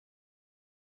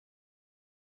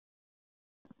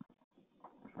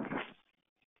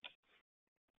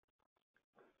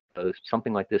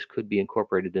 Something like this could be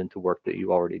incorporated into work that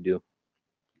you already do.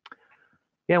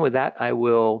 Yeah, with that, I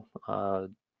will.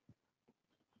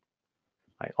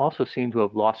 I also seem to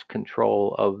have lost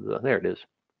control of the. There it is.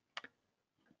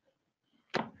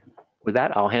 With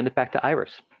that, I'll hand it back to Iris.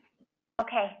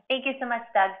 Okay, thank you so much,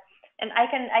 Doug. And I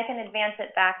can advance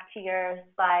it back to your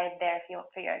slide there if you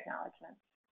want for your acknowledgments.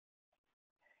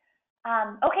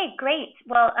 Okay, great.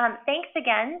 Well, thanks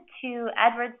again to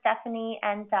Edward, Stephanie,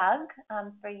 and Doug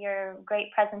for your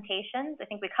great presentations. I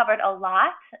think we covered a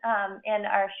lot in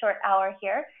our short hour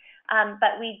here,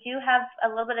 but we do have a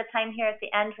little bit of time here at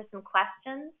the end for some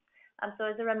questions. So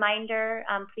as a reminder,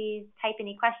 please type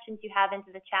any questions you have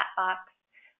into the chat box.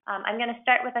 I'm going to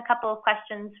start with a couple of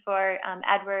questions for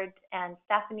Edward and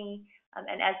Stephanie,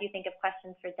 and as you think of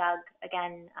questions for Doug,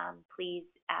 again, please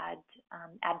add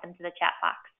them to the chat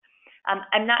box.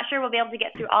 I'm not sure we'll be able to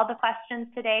get through all the questions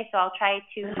today, so I'll try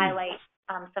to highlight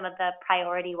some of the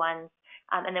priority ones,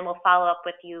 and then we'll follow up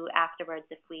with you afterwards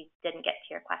if we didn't get to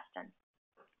your question.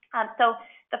 So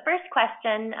the first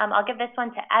question, I'll give this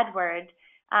one to Edward.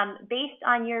 Based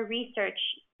on your research,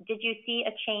 did you see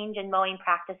a change in mowing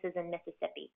practices in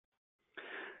Mississippi?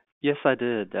 Yes, I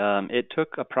did. It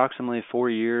took approximately 4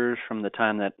 years from the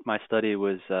time that my study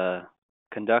was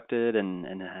conducted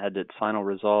and had its final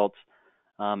results,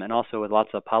 and also with lots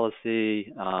of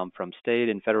policy from state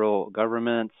and federal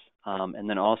governments, And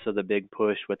then also the big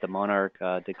push with the monarch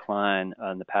decline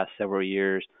in the past several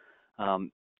years.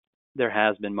 There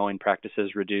has been mowing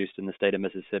practices reduced in the state of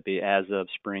Mississippi as of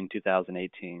spring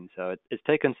 2018. So it's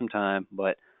taken some time,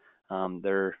 but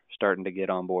they're starting to get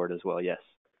on board as well, yes.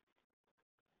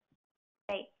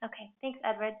 Great. Okay. Thanks,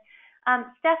 Edward.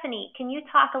 Stephanie, can you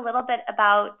talk a little bit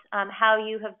about how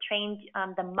you have trained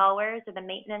the mowers or the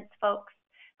maintenance folks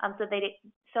so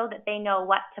that they know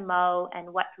what to mow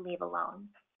and what to leave alone?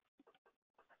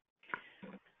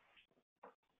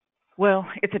 Well,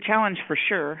 it's a challenge for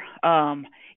sure.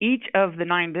 Each of the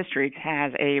 9 districts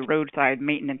has a roadside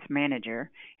maintenance manager,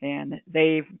 and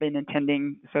they've been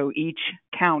attending. So each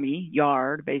county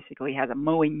yard basically has a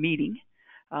mowing meeting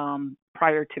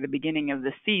prior to the beginning of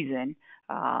the season.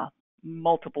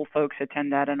 Multiple folks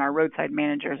attend that, and our roadside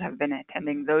managers have been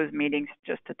attending those meetings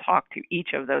just to talk to each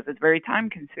of those. It's very time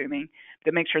consuming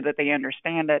to make sure that they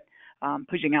understand it,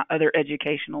 pushing out other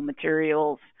educational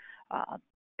materials,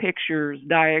 pictures,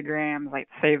 diagrams, like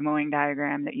the Save Mowing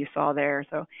diagram that you saw there.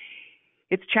 So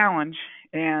it's a challenge,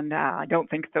 and I don't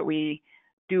think that we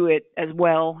do it as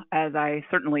well as I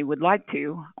certainly would like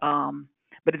to.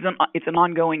 But it's an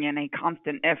ongoing and a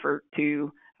constant effort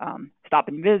to stop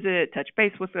and visit, touch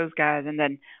base with those guys, and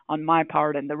then on my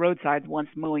part and the roadsides, once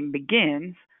mowing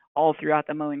begins, all throughout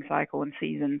the mowing cycle and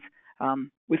seasons,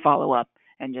 we follow up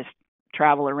and just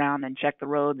travel around and check the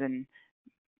roads and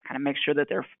kind of make sure that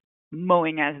they're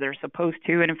mowing as they're supposed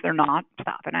to, and if they're not,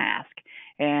 stop and ask.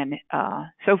 And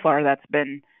so far, that's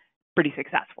been pretty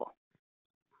successful.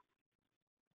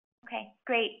 Okay,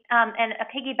 great. And a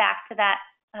piggyback to that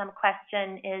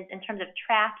question is in terms of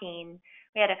tracking.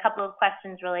 We had a couple of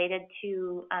questions related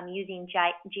to using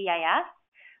GIS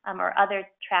or other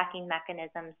tracking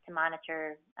mechanisms to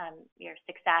monitor your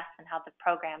success and how the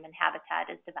program and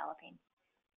habitat is developing.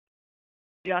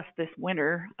 Just this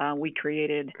winter, we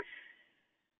created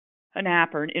an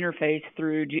app or an interface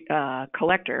through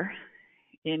Collector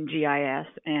in GIS.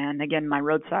 And again, my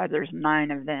roadside, there's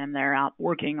 9 of them. They're out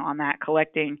working on that,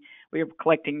 collecting. We are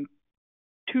collecting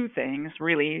 2 things,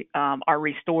 really, our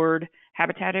restored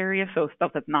habitat area, so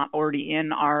stuff that's not already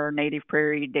in our native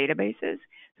prairie databases.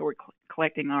 So we're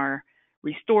collecting our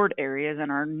restored areas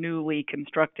and our newly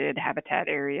constructed habitat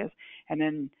areas. And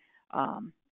then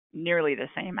nearly the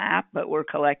same app, but we're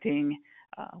collecting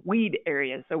weed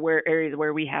areas, so areas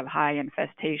where we have high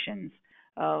infestations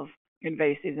of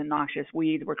invasive and noxious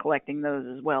weeds, we're collecting those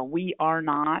as well. We are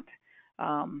not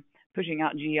pushing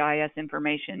out GIS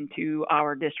information to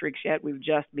our districts yet. We've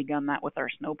just begun that with our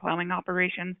snow plowing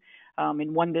operations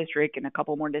in one district, and a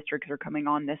couple more districts are coming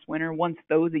on this winter. Once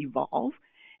those evolve,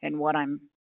 and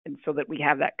so that we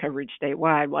have that coverage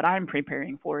statewide, what I'm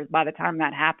preparing for is by the time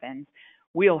that happens,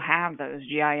 we'll have those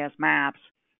GIS maps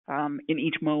in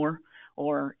each mower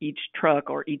or each truck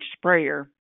or each sprayer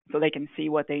so they can see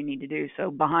what they need to do. So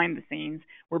behind the scenes,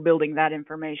 we're building that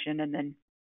information, and then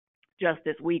just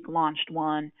this week launched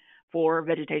one for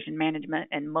vegetation management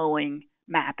and mowing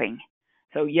mapping.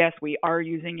 So yes, we are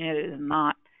using it. It is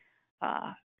not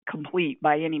complete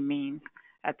by any means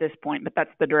at this point, but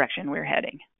that's the direction we're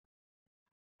heading.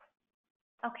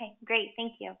 Okay, great.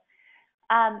 Thank you.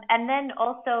 And then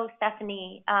also,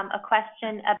 Stephanie, a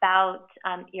question about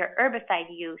your herbicide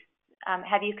use.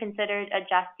 Have you considered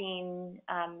adjusting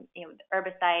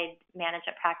herbicide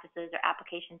management practices or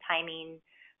application timing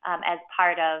as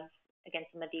part of, again,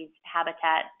 some of these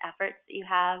habitat efforts that you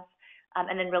have?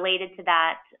 And then related to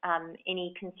that,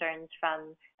 any concerns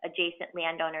from adjacent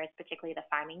landowners, particularly the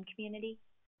farming community?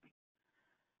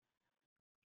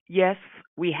 Yes,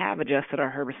 we have adjusted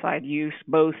our herbicide use,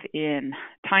 both in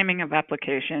timing of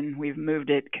application. We've moved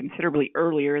it considerably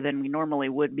earlier than we normally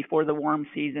would before the warm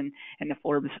season, and the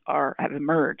forbs have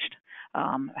emerged.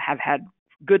 Have had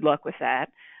good luck with that.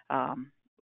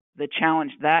 The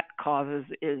challenge that causes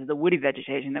is the woody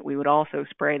vegetation that we would also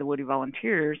spray. The woody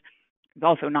volunteers is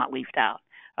also not leafed out.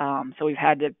 So we've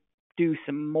had to do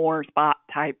some more spot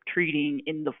type treating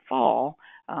in the fall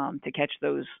to catch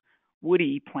those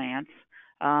woody plants.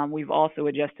 We've also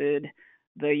adjusted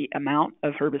the amount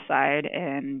of herbicide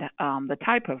and the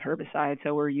type of herbicide.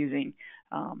 So we're using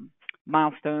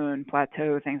milestone,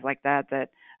 plateau, things like that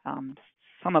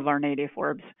some of our native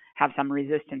forbs have some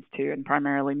resistance to, and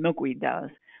primarily milkweed does.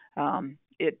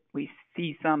 We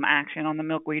see some action on the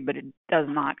milkweed, but it does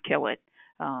not kill it.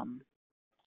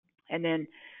 And then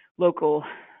local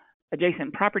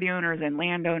adjacent property owners and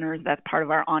landowners, that's part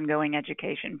of our ongoing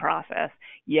education process.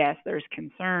 Yes, there's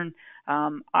concern.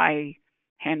 I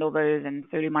handle those, and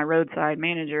so do my roadside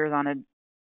managers on a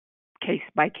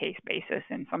case-by-case basis,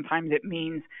 and sometimes it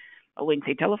means a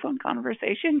lengthy telephone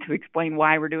conversation to explain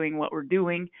why we're doing what we're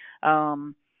doing.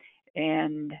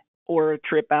 and or a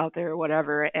trip out there or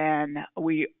whatever. And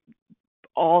we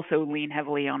also lean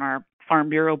heavily on our Farm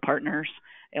Bureau partners,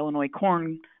 Illinois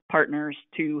Corn partners,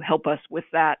 to help us with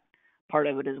that part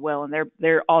of it as well. And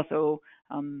they're also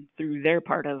through their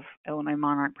part of Illinois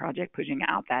Monarch Project pushing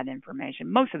out that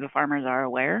information. Most of the farmers are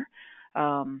aware,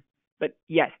 but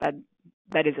yes,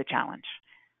 that is a challenge.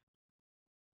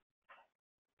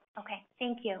 Okay,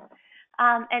 thank you.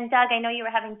 And Doug, I know you were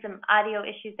having some audio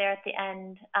issues there at the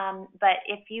end, but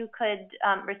if you could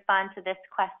respond to this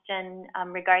question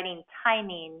regarding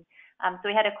timing. So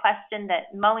we had a question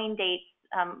that mowing dates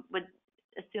would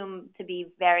assume to be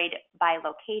varied by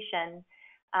location.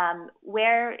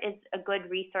 Where is a good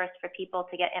resource for people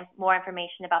to get more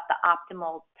information about the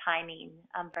optimal timing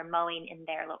for mowing in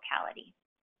their locality?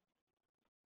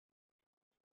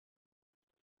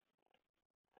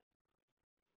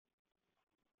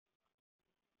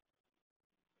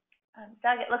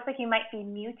 Doug, it looks like you might be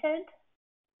muted.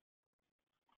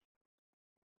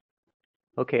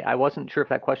 Okay, I wasn't sure if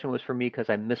that question was for me because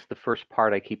I missed the first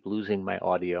part. I keep losing my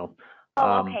audio.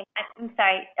 Oh, okay. I'm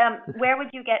sorry. Where would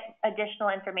you get additional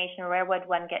information, or where would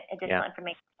one get additional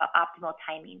information about optimal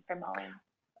timing for mowing?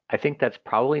 I think that's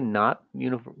probably not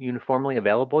uniformly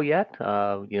available yet.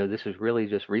 This is really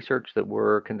just research that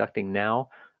we're conducting now.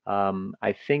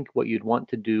 I think what you'd want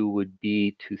to do would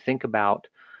be to think about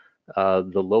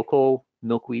the local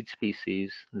milkweed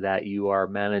species that you are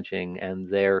managing and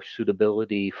their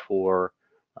suitability for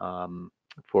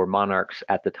monarchs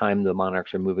at the time the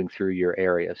monarchs are moving through your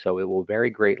area. So it will vary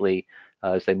greatly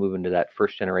as they move into that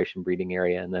first generation breeding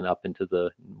area and then up into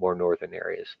the more northern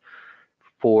areas.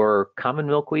 For common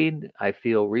milkweed, I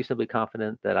feel reasonably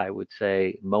confident that I would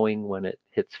say mowing when it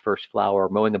hits first flower,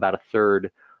 mowing about 1/3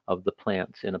 of the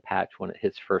plants in a patch when it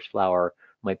hits first flower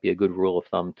might be a good rule of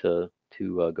thumb to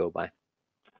go by.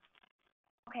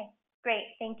 Okay,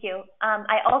 great, thank you.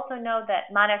 I also know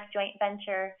that Monarchs Joint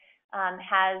Venture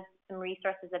has some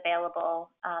resources available,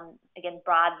 again,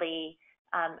 broadly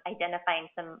identifying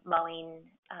some mowing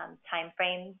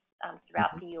timeframes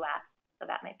throughout the U.S. So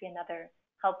that might be another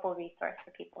helpful resource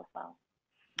for people as well.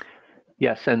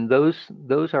 Yes, and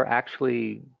those are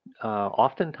actually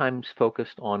oftentimes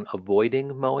focused on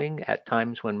avoiding mowing at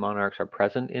times when monarchs are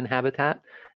present in habitat,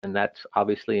 and that's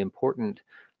obviously important.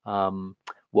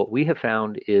 What we have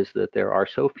found is that there are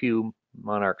so few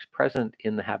monarchs present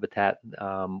in the habitat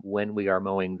when we are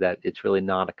mowing that it's really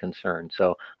not a concern.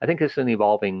 So I think it's an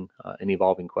evolving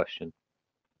question.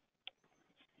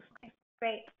 Okay,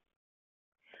 great.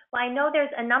 Well, I know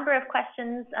there's a number of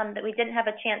questions that we didn't have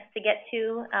a chance to get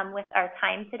to with our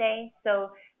time today.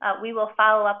 So we will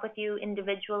follow up with you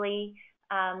individually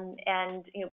and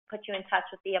put you in touch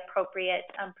with the appropriate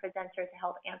presenter to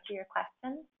help answer your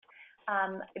questions.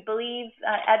 I believe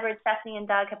Edward, Stephanie, and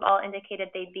Doug have all indicated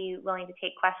they'd be willing to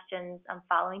take questions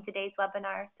following today's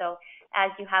webinar. So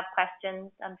as you have questions,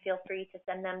 feel free to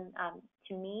send them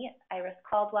to me, Iris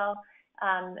Caldwell,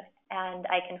 and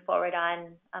I can forward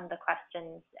on the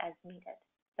questions as needed.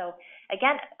 So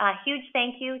again, a huge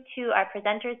thank you to our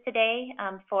presenters today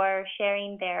for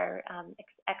sharing their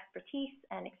expertise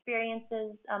and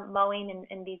experiences mowing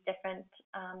in these different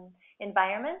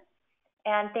environments.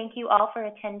 And thank you all for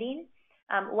attending.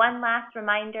 One last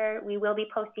reminder, we will be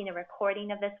posting a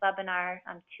recording of this webinar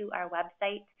to our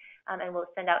website, and we'll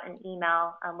send out an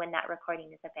email when that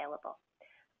recording is available.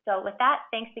 So with that,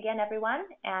 thanks again, everyone,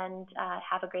 and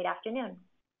have a great afternoon.